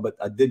future world. But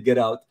I did get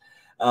out.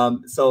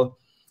 So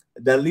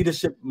that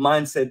leadership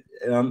mindset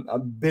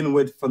I've been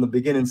with from the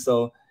beginning.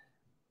 So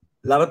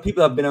a lot of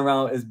people I've been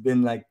around has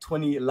been like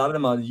 20. A lot of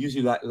them are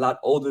usually like a lot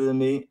older than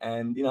me,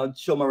 and you know,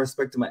 show my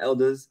respect to my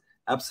elders,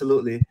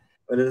 absolutely.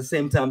 But at the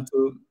same time,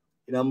 too,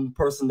 you know, I'm a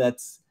person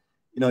that's,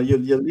 you know, you're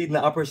leading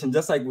the operation,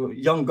 just like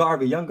young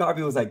Garvey. Young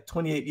Garvey was like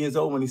 28 years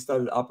old when he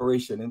started the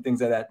operation and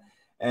things like that.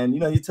 And you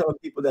know, you tell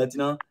people that, you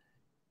know,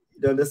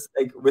 just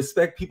like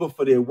respect people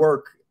for their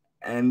work,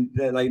 and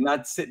like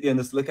not sit there and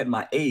just look at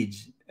my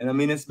age. And I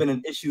mean, it's been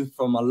an issue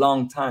from a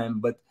long time.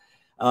 But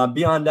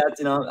beyond that,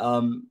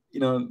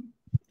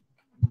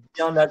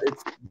 beyond that,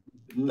 it's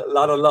a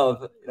lot of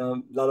love, you know,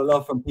 a lot of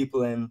love from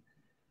people. And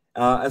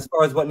as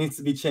far as what needs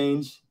to be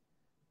changed,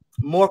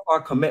 more of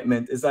our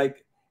commitment is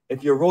like,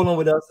 if you're rolling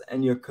with us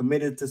and you're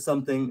committed to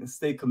something,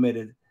 stay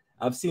committed.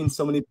 I've seen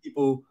so many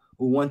people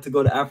who want to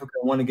go to Africa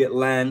and want to get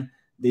land.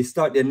 They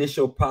start the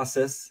initial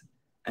process,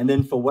 and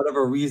then for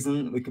whatever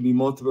reason, it could be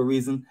multiple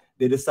reasons,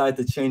 they decide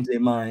to change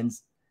their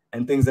minds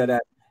and things like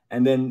that.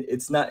 And then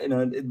it's not, you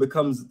know, it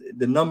becomes,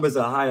 the numbers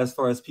are high as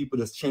far as people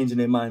just changing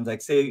their minds.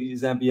 Like, say, for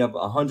example, you have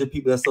 100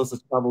 people that's supposed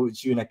to travel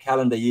with you in a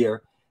calendar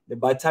year. Then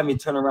by the time you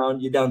turn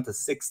around, you're down to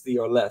 60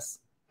 or less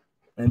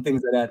and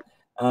things like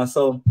that.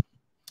 So,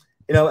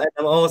 you know, and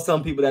I'm always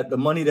telling people that the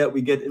money that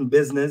we get in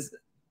business,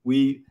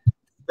 we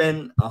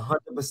spend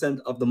 100%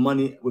 of the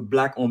money with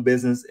Black-owned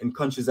business in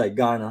countries like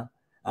Ghana.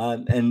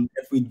 And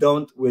if we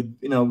don't, we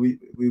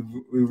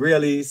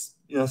really,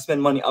 you know,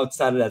 spend money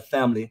outside of that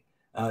family.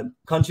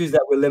 Countries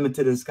that we're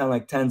limited is kind of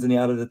like Tanzania.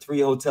 Out of the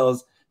 3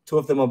 hotels, 2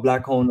 of them are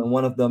Black-owned, and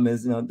 1 of them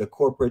is, you know, the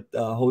corporate,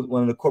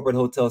 one of the corporate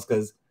hotels,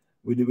 because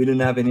we didn't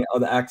have any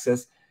other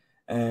access.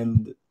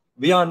 And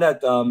beyond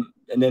that,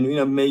 and then, you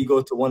know, may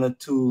go to 1 or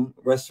 2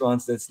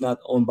 restaurants that's not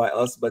owned by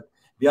us. But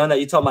beyond that,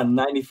 you're talking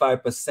about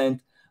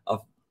 95%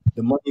 of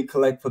the money you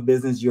collect for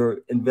business, you're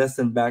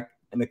investing back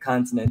in the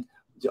continent,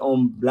 your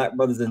own Black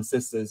brothers and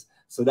sisters.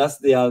 So that's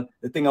the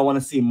thing I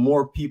want to see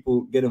more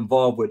people get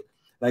involved with.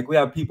 Like, we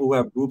have people who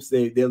have groups,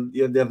 they've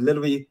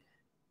literally,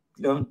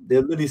 you know,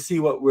 they'll really see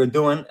what we're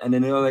doing, and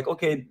then they're like,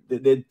 okay,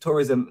 the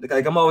tourism,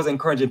 like I'm always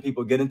encouraging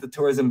people, get into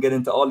tourism, get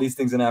into all these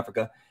things in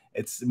Africa.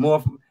 It's more,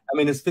 I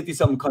mean, it's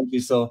 50-something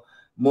countries, so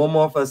more and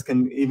more of us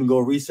can even go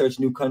research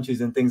new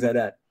countries and things like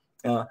that.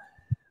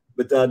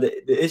 But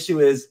the issue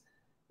is,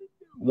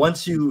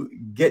 once you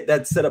get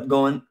that setup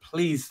going,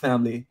 please,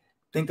 family,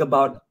 think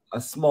about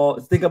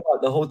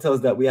the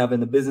hotels that we have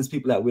and the business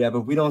people that we have.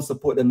 If we don't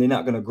support them, they're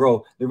not going to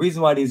grow. The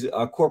reason why these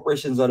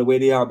corporations are the way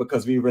they are,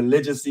 because we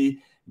religiously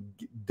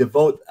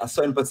devote a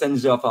certain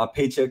percentage of our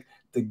paycheck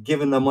to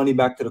giving the money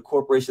back to the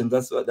corporations.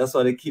 That's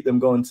why they keep them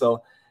going.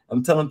 So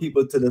I'm telling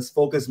people to just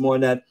focus more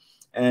on that.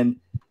 And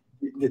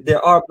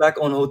there are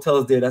Black-owned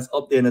hotels there that's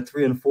up there in a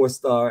 3- and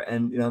 4-star,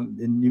 and you know,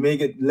 and you may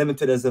get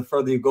limited as the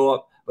further you go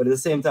up, but at the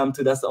same time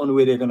too, that's the only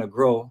way they're going to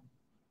grow.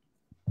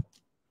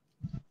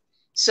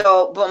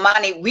 So,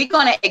 Bomani, we're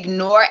going to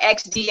ignore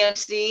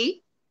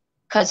XDMC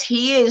because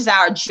he is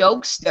our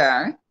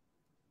jokester.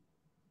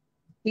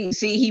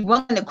 He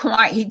wanted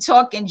to he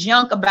talking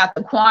junk about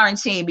the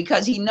quarantine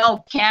because he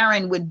know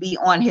Karen would be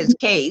on his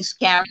case.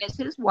 Karen is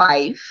his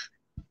wife,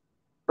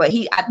 but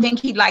I think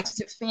he likes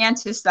to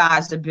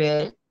fantasize a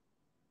bit.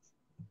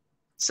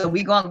 So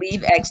we're going to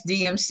leave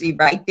XDMC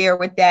right there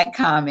with that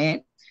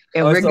comment,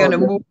 and we're going to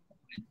move.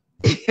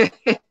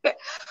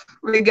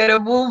 We're going to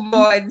move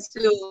on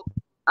to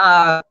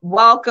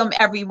welcome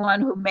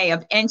everyone who may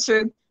have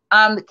entered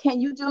Can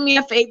you do me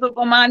a favor,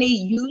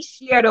 Bomani? You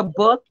shared a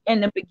book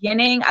in the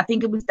beginning. I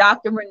think it was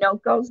Dr.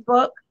 Renoko's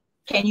book.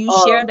 Can you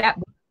share that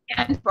book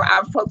again for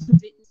our folks who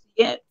didn't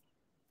see it?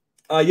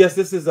 Yes,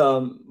 this is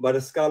by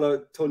the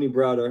scholar Tony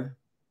Browder,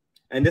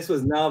 and this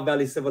was Nile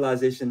Valley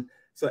Civilization.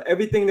 So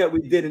everything that we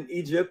did in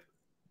Egypt,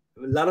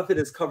 a lot of it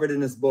is covered in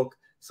this book.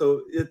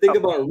 So you think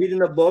about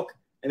reading a book,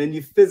 and then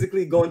you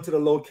physically go into the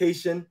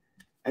location,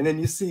 and then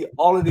you see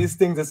all of these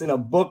things that's in a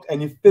book,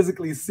 and you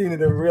physically seen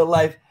it in real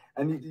life.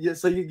 And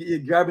you're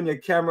grabbing your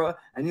camera,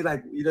 and you're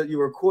like,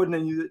 you're recording,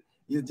 and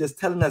you're just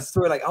telling that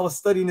story. Like, I was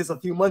studying this a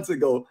few months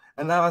ago,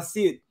 and now I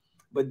see it.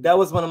 But that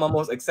was one of my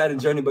most exciting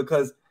journey,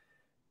 because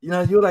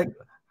you're like,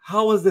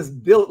 how was this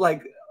built?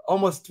 Like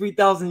almost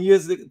 3,000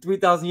 years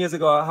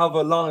ago,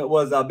 however long it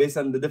was, based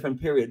on the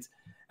different periods.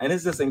 And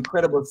it's just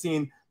incredible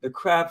seeing the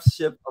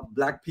craftsmanship of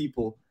Black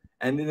people.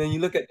 And then you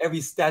look at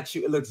every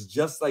statue, it looks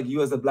just like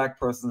you as a Black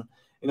person.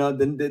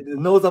 The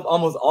nose of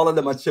almost all of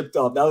them are chipped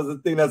off. That was the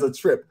thing that's a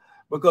trip,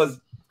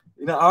 because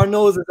our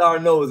nose is our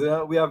nose.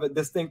 We have a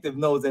distinctive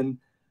nose, and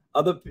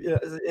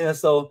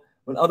so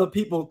when other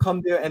people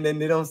come there and then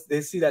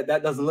they see that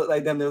doesn't look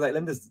like them, they're like,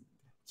 let me just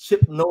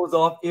chip nose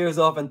off, ears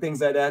off, and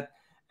things like that,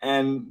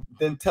 and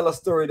then tell a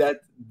story that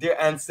their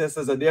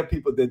ancestors or their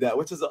people did that,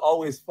 which is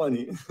always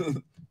funny.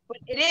 But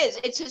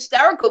it's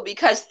hysterical,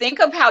 because think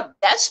of how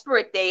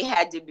desperate they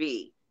had to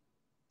be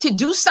to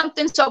do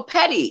something so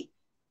petty,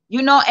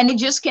 and it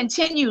just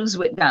continues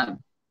with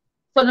them.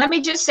 So let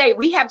me just say,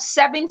 we have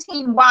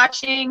 17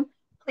 watching.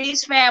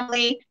 Please,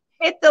 family,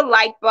 hit the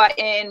like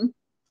button,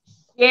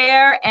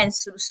 share and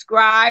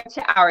subscribe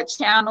to our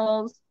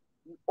channels.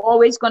 You're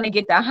always going to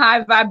get the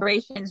high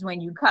vibrations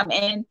when you come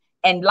in.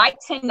 And like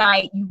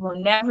tonight, you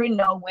will never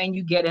know when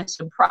you get a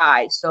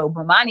surprise. So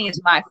Bomani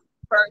is my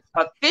first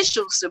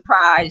official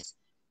surprise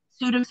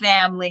to the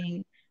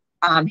family.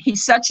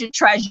 He's such a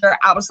treasure.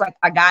 I was like,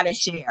 I gotta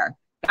share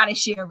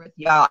with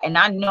y'all. And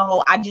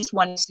I just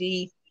want to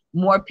see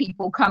more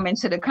people come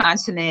into the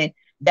continent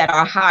that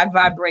are high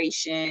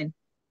vibration,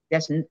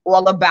 that's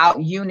all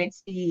about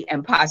unity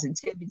and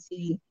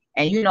positivity.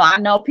 And, I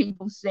know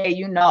people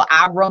say,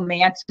 I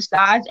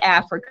romanticize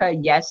Africa.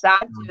 Yes, I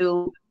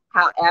do.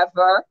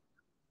 However,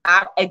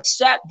 I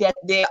accept that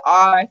there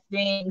are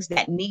things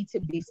that need to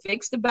be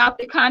fixed about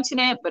the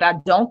continent, but I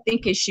don't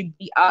think it should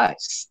be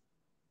us,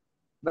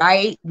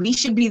 right? We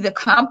should be the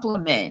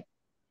complement,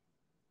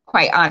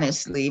 quite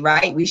honestly,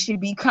 right? We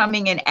should be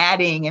coming and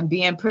adding and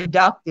being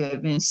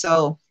productive. And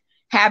so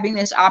having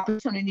this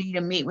opportunity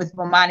to meet with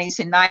Bomani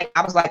tonight,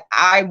 I was like,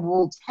 I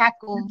will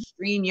tackle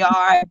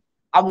StreamYard.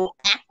 I will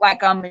act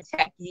like I'm a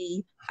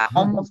techie. I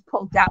almost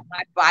pulled out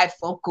my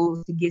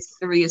bifocals to get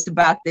serious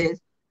about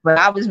this, but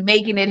I was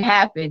making it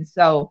happen.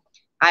 So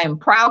I am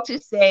proud to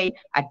say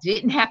I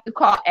didn't have to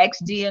call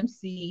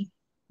XDMC,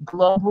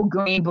 Global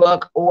Green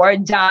Book, or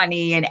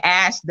Donnie and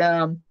ask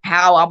them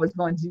how I was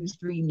going to do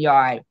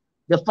StreamYard.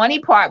 The funny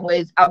part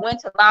was I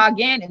went to log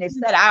in and it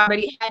said I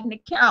already had an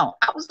account.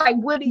 I was like,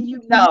 what do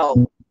you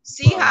know?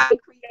 See how the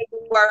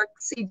creative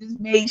works. He just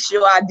made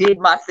sure I did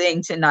my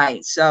thing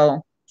tonight.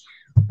 So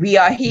we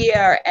are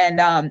here,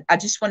 and I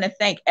just want to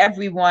thank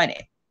everyone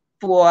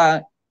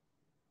for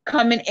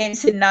coming in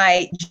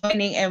tonight,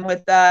 joining in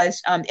with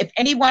us. If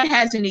anyone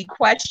has any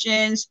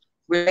questions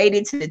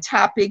related to the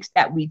topics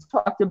that we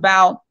talked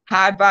about,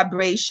 high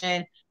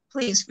vibration,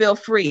 please feel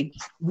free.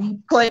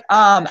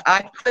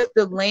 I put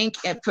the link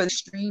for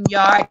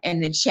StreamYard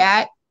in the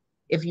chat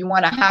if you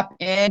want to hop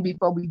in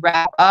before we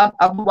wrap up.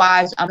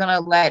 Otherwise, I'm going to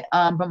let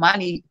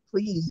Bomani,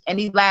 please,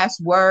 any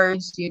last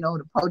words?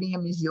 The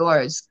podium is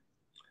yours.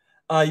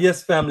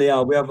 Yes, family.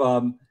 We have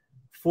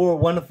 4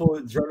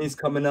 wonderful journeys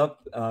coming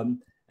up.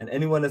 And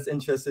anyone that's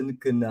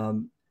interested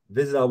can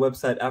visit our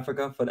website,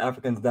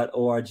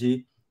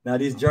 africafortheafricans.org. Now,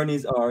 these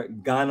journeys are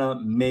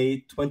Ghana,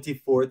 May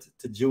 24th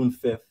to June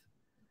 5th.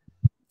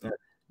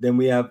 Then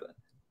we have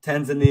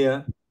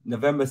Tanzania,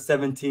 November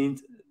 17th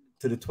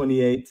to the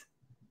 28th.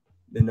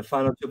 Then the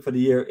final trip for the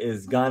year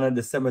is Ghana,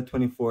 December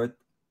 24th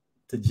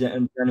to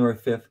January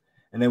 5th.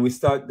 And then we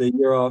start the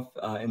year off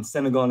in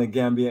Senegal and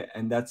Gambia,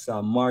 and that's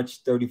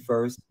March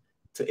 31st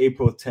to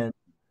April 10th.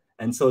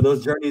 And so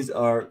those journeys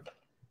are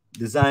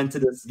designed to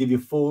just give you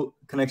full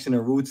connection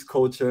to roots,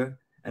 culture,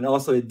 and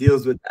also it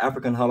deals with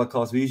African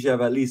Holocaust. We usually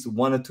have at least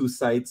 1 or 2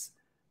 sites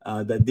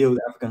that deal with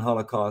African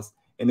Holocaust.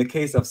 In the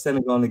case of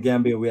Senegal and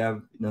Gambia, we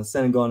have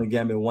Senegal and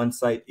Gambia 1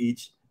 site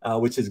each,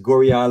 which is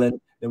Gorée Island.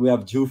 Then we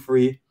have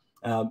Jufri.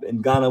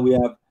 In Ghana, we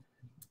have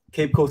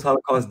Cape Coast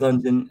Holocaust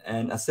Dungeon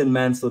and Asin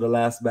Manso, the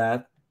Last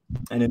Bath.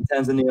 And in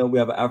Tanzania, we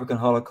have an African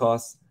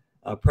Holocaust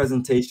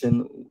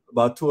presentation,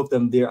 about 2 of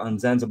them there on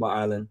Zanzibar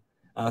Island.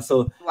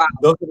 So wow.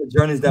 Those are the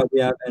journeys that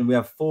we have, and we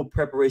have full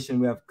preparation.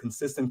 We have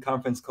consistent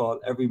conference call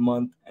every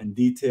month and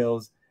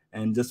details,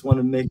 and just want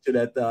to make sure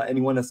that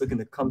anyone that's looking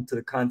to come to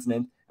the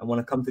continent and want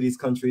to come to these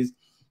countries,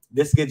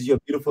 this gives you a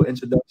beautiful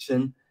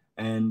introduction.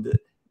 And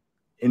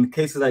in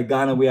cases like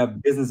Ghana, we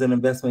have business and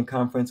investment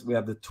conference. We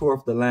have the tour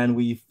of the land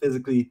where you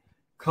physically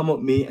come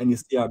with me and you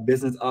see our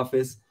business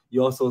office.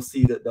 You also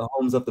see the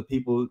homes of the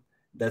people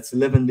that's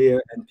living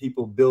there and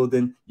people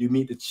building. You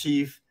meet the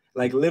chief,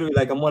 like literally,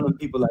 like I'm one of the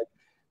people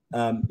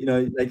like, you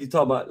know, like you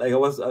talk about, like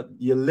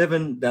you're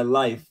living that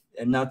life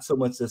and not so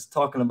much just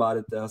talking about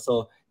it.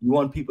 So you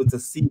want people to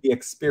see the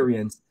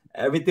experience.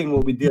 Everything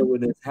what we deal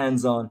with is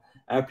hands-on.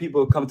 I have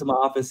people come to my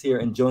office here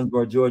in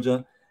Jonesboro,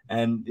 Georgia,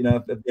 and you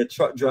know, if they're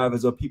truck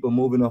drivers or people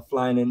moving or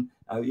flying in,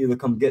 I'll either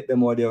come get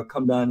them or they'll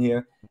come down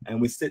here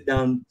and we sit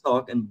down,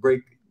 talk, and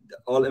break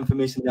all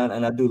information down.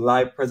 And I do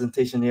live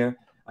presentation here.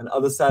 On the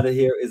other side of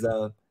here is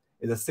a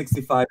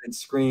 65-inch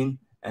screen,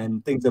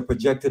 and things are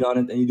projected on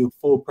it, and you do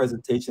full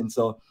presentation.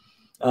 So,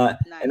 nice.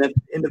 And if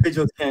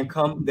individuals can't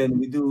come, then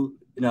we do,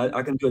 you know,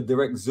 I can do a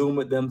direct Zoom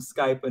with them,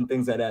 Skype and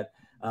things like that.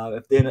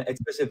 If they're,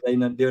 especially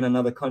if they're in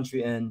another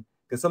country, and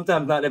because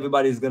sometimes not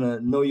everybody's gonna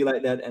know you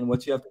like that, and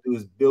what you have to do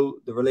is build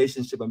the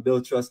relationship and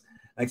build trust.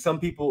 Like some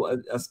people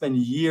I spend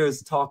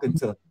years talking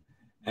to,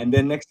 and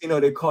then next thing you know,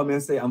 they call me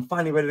and say, "I'm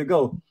finally ready to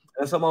go." And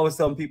that's what I'm always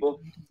telling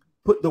people: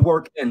 put the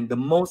work in. The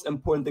most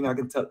important thing I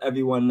can tell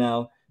everyone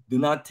now: do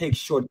not take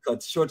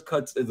shortcuts.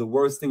 Shortcuts is the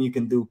worst thing you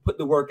can do. Put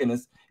the work in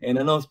this. And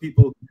I know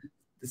people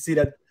to see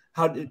that.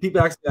 How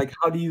people ask me, like,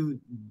 how do you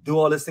do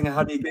all this thing? And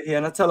how do you get here?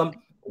 And I tell them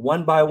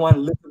one by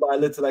one, little by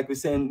little, like we're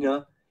saying,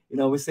 you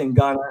know, we're saying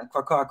Ghana,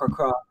 kra kra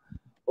kra,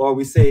 or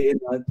we say in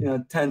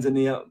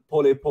Tanzania,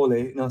 pole pole,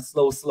 you know,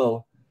 slow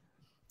slow.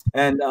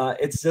 And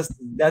it's just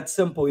that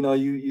simple. You know,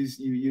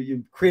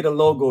 you create a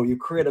logo, you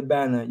create a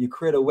banner, you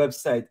create a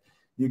website,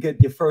 you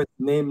get your first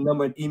name,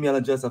 number, and email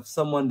address of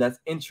someone that's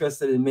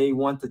interested and may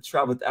want to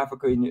travel to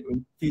Africa in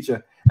the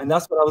future. And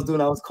that's what I was doing.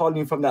 I was calling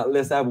you from that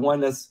list. I have one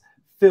that's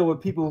filled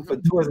with people for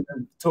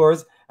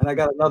tours, and I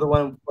got another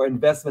one for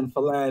investment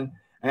for land.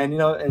 And you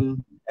know,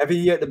 and every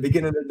year at the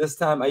beginning of this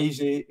time, I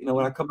usually, you know,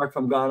 when I come back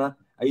from Ghana,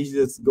 I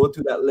usually just go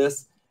through that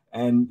list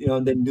and, you know,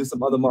 then do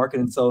some other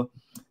marketing. So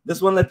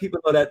just want to let people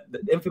know that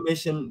the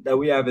information that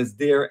we have is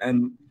there,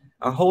 and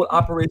our whole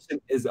operation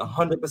is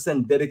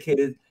 100%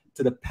 dedicated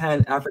to the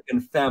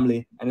Pan-African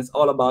family, and it's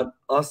all about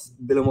us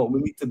building what we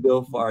need to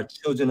build for our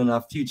children and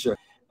our future.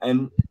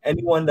 And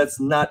anyone that's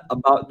not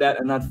about that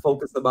and not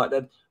focused about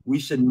that, we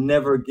should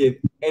never give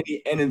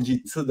any energy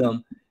to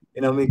them.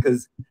 You know what I mean?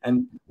 Because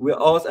and we're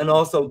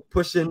also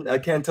pushing. I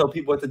can't tell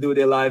people what to do with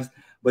their lives,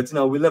 but you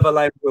know, we live a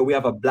life where we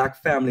have a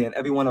Black family, and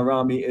everyone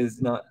around me is,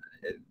 you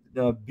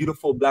know, a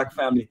beautiful Black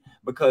family,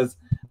 because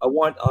I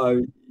want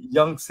our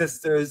young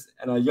sisters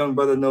and our young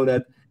brother to know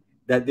that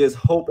there's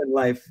hope in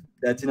life,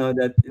 that you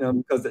know,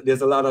 because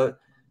there's a lot of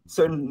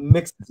certain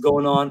mixes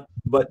going on,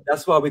 but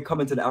that's why we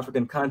come into the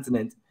African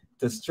continent,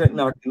 to strengthen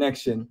our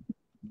connection.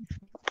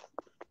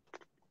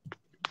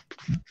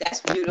 That's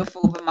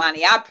beautiful,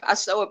 Bomani. I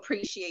so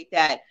appreciate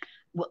that.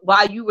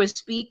 While you were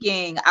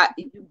speaking,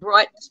 you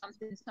brought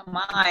something to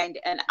mind,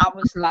 and I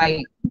was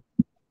like,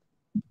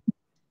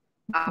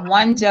 I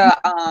wonder,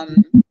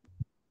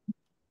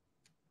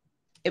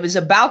 it was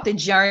about the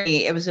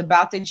journey. It was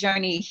about the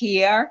journey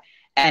here.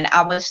 And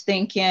I was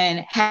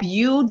thinking, have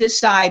you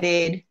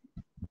decided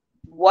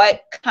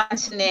what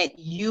continent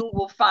you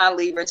will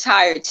finally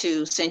retire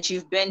to, since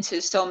you've been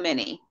to so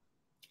many?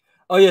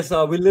 Oh, yes.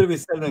 We literally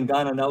settled in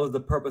Ghana. And that was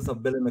the purpose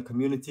of building a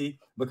community,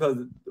 because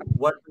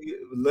what we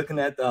were looking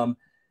at,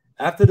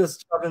 after this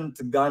traveling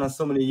to Ghana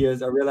so many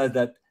years, I realized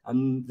that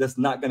I'm just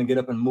not going to get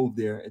up and move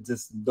there. It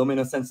just don't make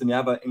no sense to me. I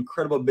have an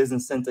incredible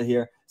business center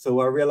here. So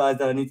what I realized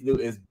that I need to do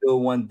is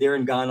build one there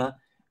in Ghana,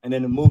 and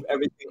then move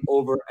everything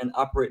over and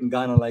operate in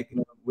Ghana, like, you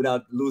know,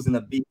 without losing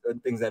a beat or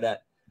things like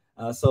that.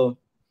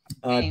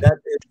 That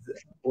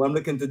is what I'm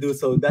looking to do.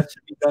 So that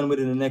should be done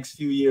within the next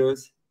few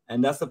years.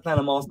 And that's the plan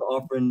I'm also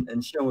offering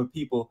and sharing with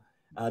people,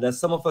 that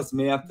some of us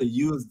may have to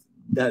use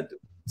that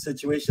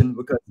situation,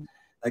 because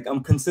like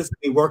I'm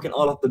consistently working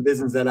all of the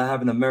business that I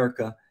have in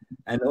America.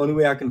 And the only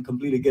way I can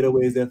completely get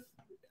away is if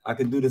I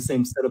can do the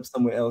same setup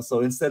somewhere else.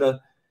 So instead of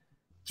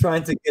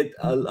trying to get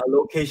a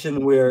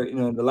location where, you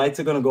know, the lights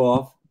are going to go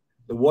off,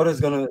 the water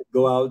is going to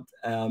go out,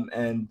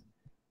 and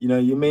you know,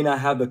 you may not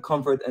have the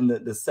comfort and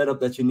the setup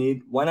that you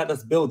need, why not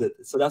just build it?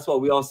 So that's what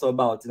we also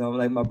about. You know,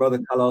 like my brother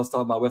Kala was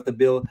talking about, we have to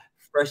build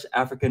fresh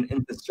African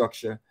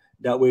infrastructure.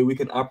 That way we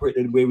can operate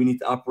the way we need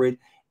to operate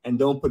and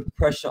don't put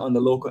pressure on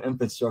the local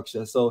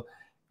infrastructure. So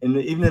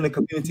even in the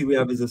community we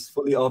have is just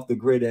fully off the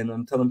grid, and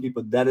I'm telling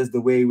people that is the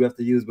way we have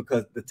to use,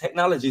 because the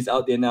technology is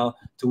out there now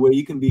to where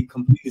you can be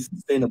completely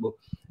sustainable.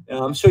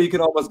 I'm sure you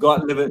can almost go out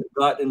and live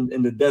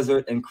in the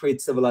desert and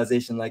create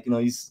civilization, like, you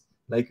know,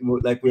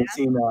 like we've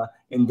seen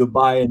in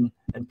Dubai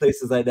and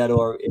places like that,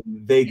 or in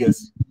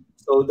Vegas.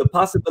 So the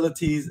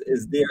possibilities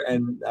is there,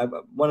 and I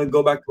want to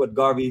go back to what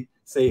Garvey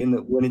say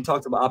when he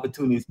talks about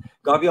opportunities.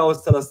 Garvey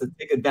always tells us to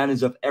take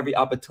advantage of every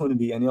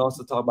opportunity, and he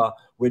also talk about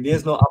where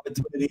there's no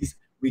opportunities,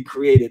 we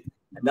create it.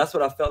 And that's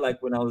what I felt like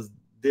when I was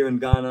there in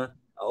Ghana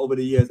over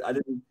the years. I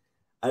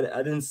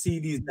didn't see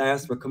these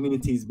diaspora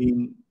communities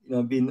being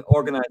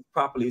organized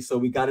properly. So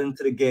we got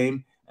into the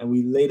game and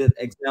we laid an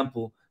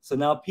example. So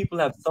now people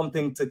have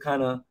something to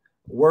kind of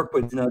work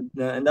with,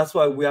 and that's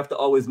why we have to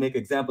always make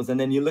examples. And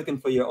then you're looking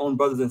for your own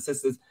brothers and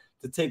sisters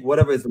to take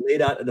whatever is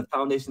laid out at the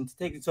foundation to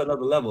take it to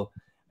another level.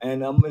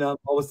 And I'm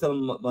always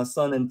telling my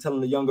son and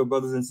telling the younger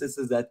brothers and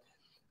sisters that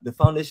the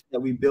foundation that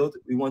we built,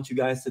 we want you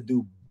guys to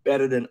do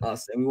better than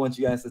us, and we want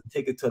you guys to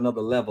take it to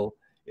another level,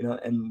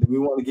 and we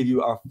want to give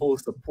you our full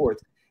support.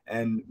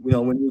 And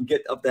when you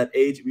get up that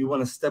age, we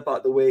want to step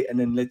out the way and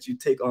then let you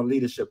take on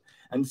leadership.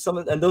 And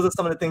those are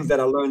some of the things that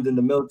I learned in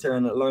the military,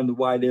 and I learned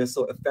why they're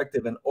so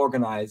effective and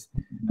organized,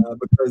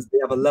 because they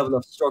have a level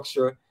of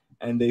structure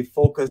and they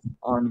focus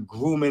on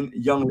grooming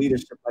young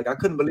leadership. Like, I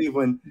couldn't believe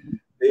when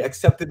they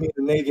accepted me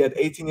in the Navy at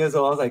 18 years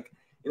old. I was like,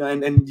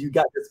 and you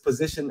got this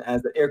position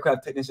as an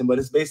aircraft technician, but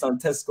it's based on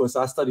test scores.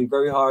 So I studied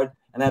very hard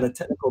and I had a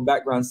technical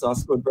background, so I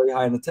scored very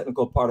high in the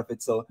technical part of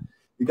it. So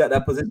you got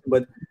that position,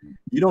 but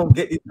you don't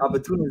get these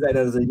opportunities like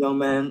that as a young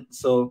man.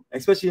 So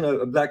especially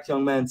a Black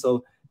young man.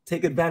 So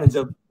take advantage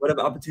of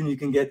whatever opportunity you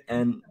can get.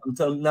 And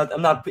I'm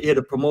not here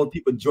to promote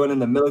people joining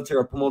the military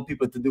or promote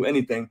people to do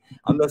anything.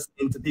 I'm just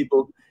into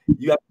people.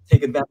 You have to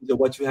take advantage of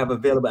what you have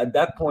available. At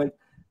that point,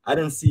 I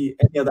didn't see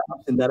any other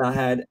option that I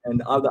had,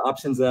 and other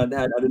options that I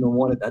had, I didn't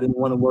want it. I didn't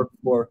want to work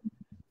for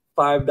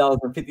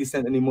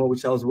 $5.50 anymore,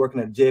 which I was working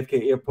at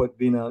JFK Airport,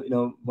 being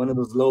one of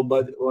those low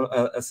budget, or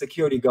a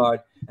security guard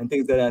and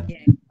things like that.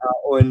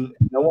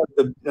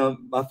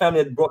 My family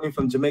had brought me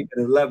from Jamaica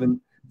at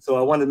 11, so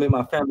I wanted to make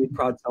my family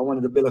proud. So I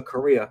wanted to build a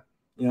career,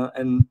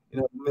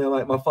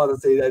 like my father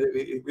said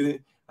that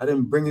I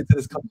didn't bring you to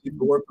this country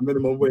to work for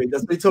minimum wage.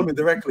 That's what he told me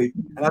directly,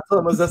 and I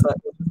told him it was just a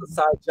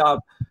side job,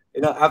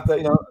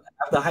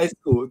 after high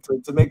school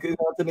to make a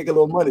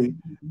little money.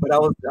 But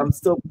I'm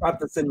still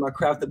practicing my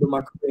craft to build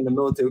my career in the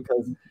military,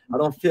 because I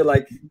don't feel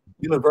like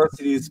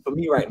university is for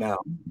me right now.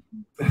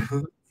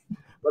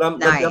 But I'm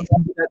happy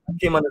that I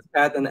came on this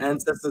path, and the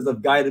ancestors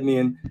have guided me,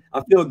 and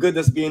I feel good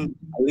just being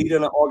a leader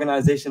in an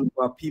organization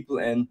for our people,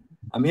 and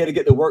I'm here to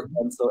get the work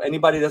done. So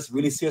anybody that's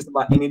really serious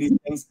about any of these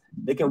things,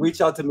 they can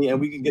reach out to me and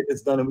we can get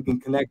this done, and we can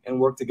connect and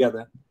work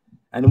together.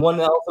 And one,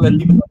 I also let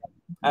people know,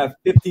 I have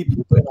 50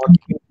 people in our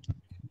community.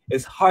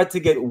 It's hard to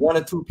get 1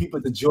 or 2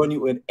 people to join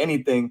you in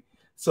anything.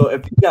 So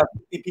if you have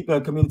 50 people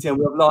in the community, and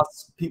we have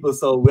lost people,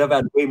 so we have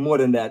had way more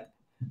than that.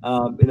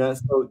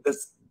 So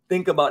just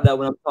think about that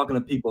when I'm talking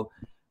to people.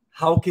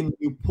 How can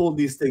you pull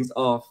these things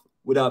off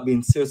without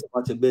being serious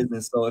about your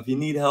business? So if you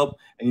need help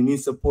and you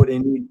need support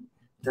and you need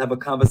to have a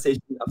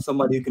conversation of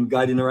somebody who can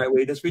guide you in the right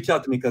way, just reach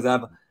out to me, because I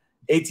have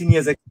 18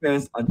 years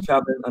experience on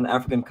traveling on the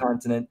African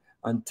continent,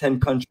 on 10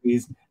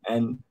 countries,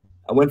 and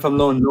I went from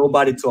knowing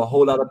nobody to a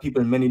whole lot of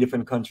people in many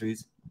different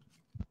countries.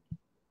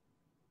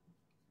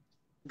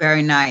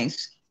 Very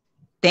nice.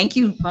 Thank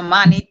you,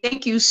 Bomani.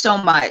 Thank you so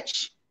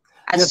much.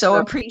 I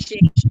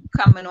appreciate you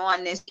coming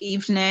on this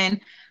evening.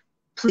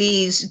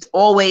 Please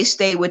always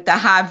stay with the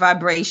high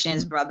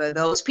vibrations, brother.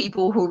 Those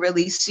people who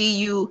really see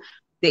you,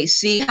 they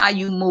see how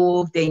you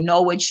move, they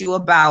know what you're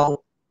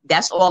about.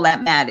 That's all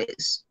that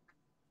matters.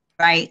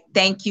 Right?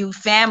 Thank you,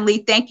 family.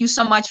 Thank you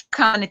so much for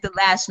coming at the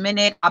last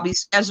minute. I'll be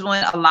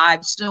scheduling a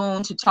live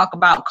soon to talk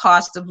about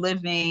cost of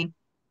living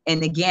in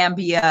the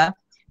Gambia.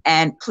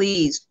 And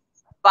please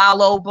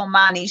follow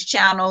Bomani's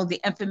channel. The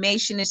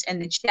information is in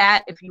the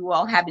chat. If you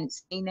all haven't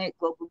seen it,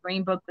 Global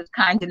Green Book was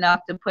kind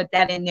enough to put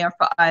that in there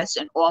for us,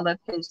 and all of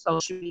his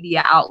social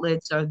media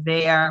outlets are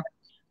there.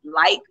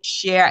 Like,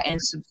 share,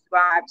 and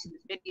subscribe to the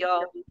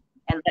video.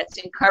 And let's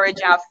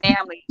encourage our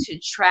family to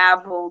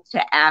travel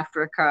to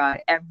Africa.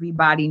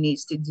 Everybody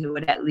needs to do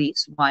it at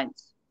least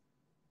once.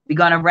 We're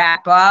going to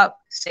wrap up.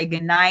 Say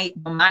goodnight.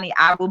 Bomani,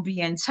 I will be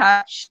in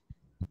touch.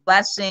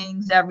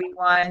 Blessings,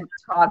 everyone.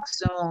 Talk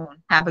soon.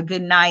 Have a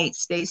good night.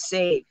 Stay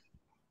safe.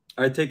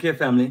 All right. Take care,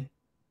 family.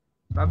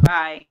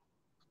 Bye-bye.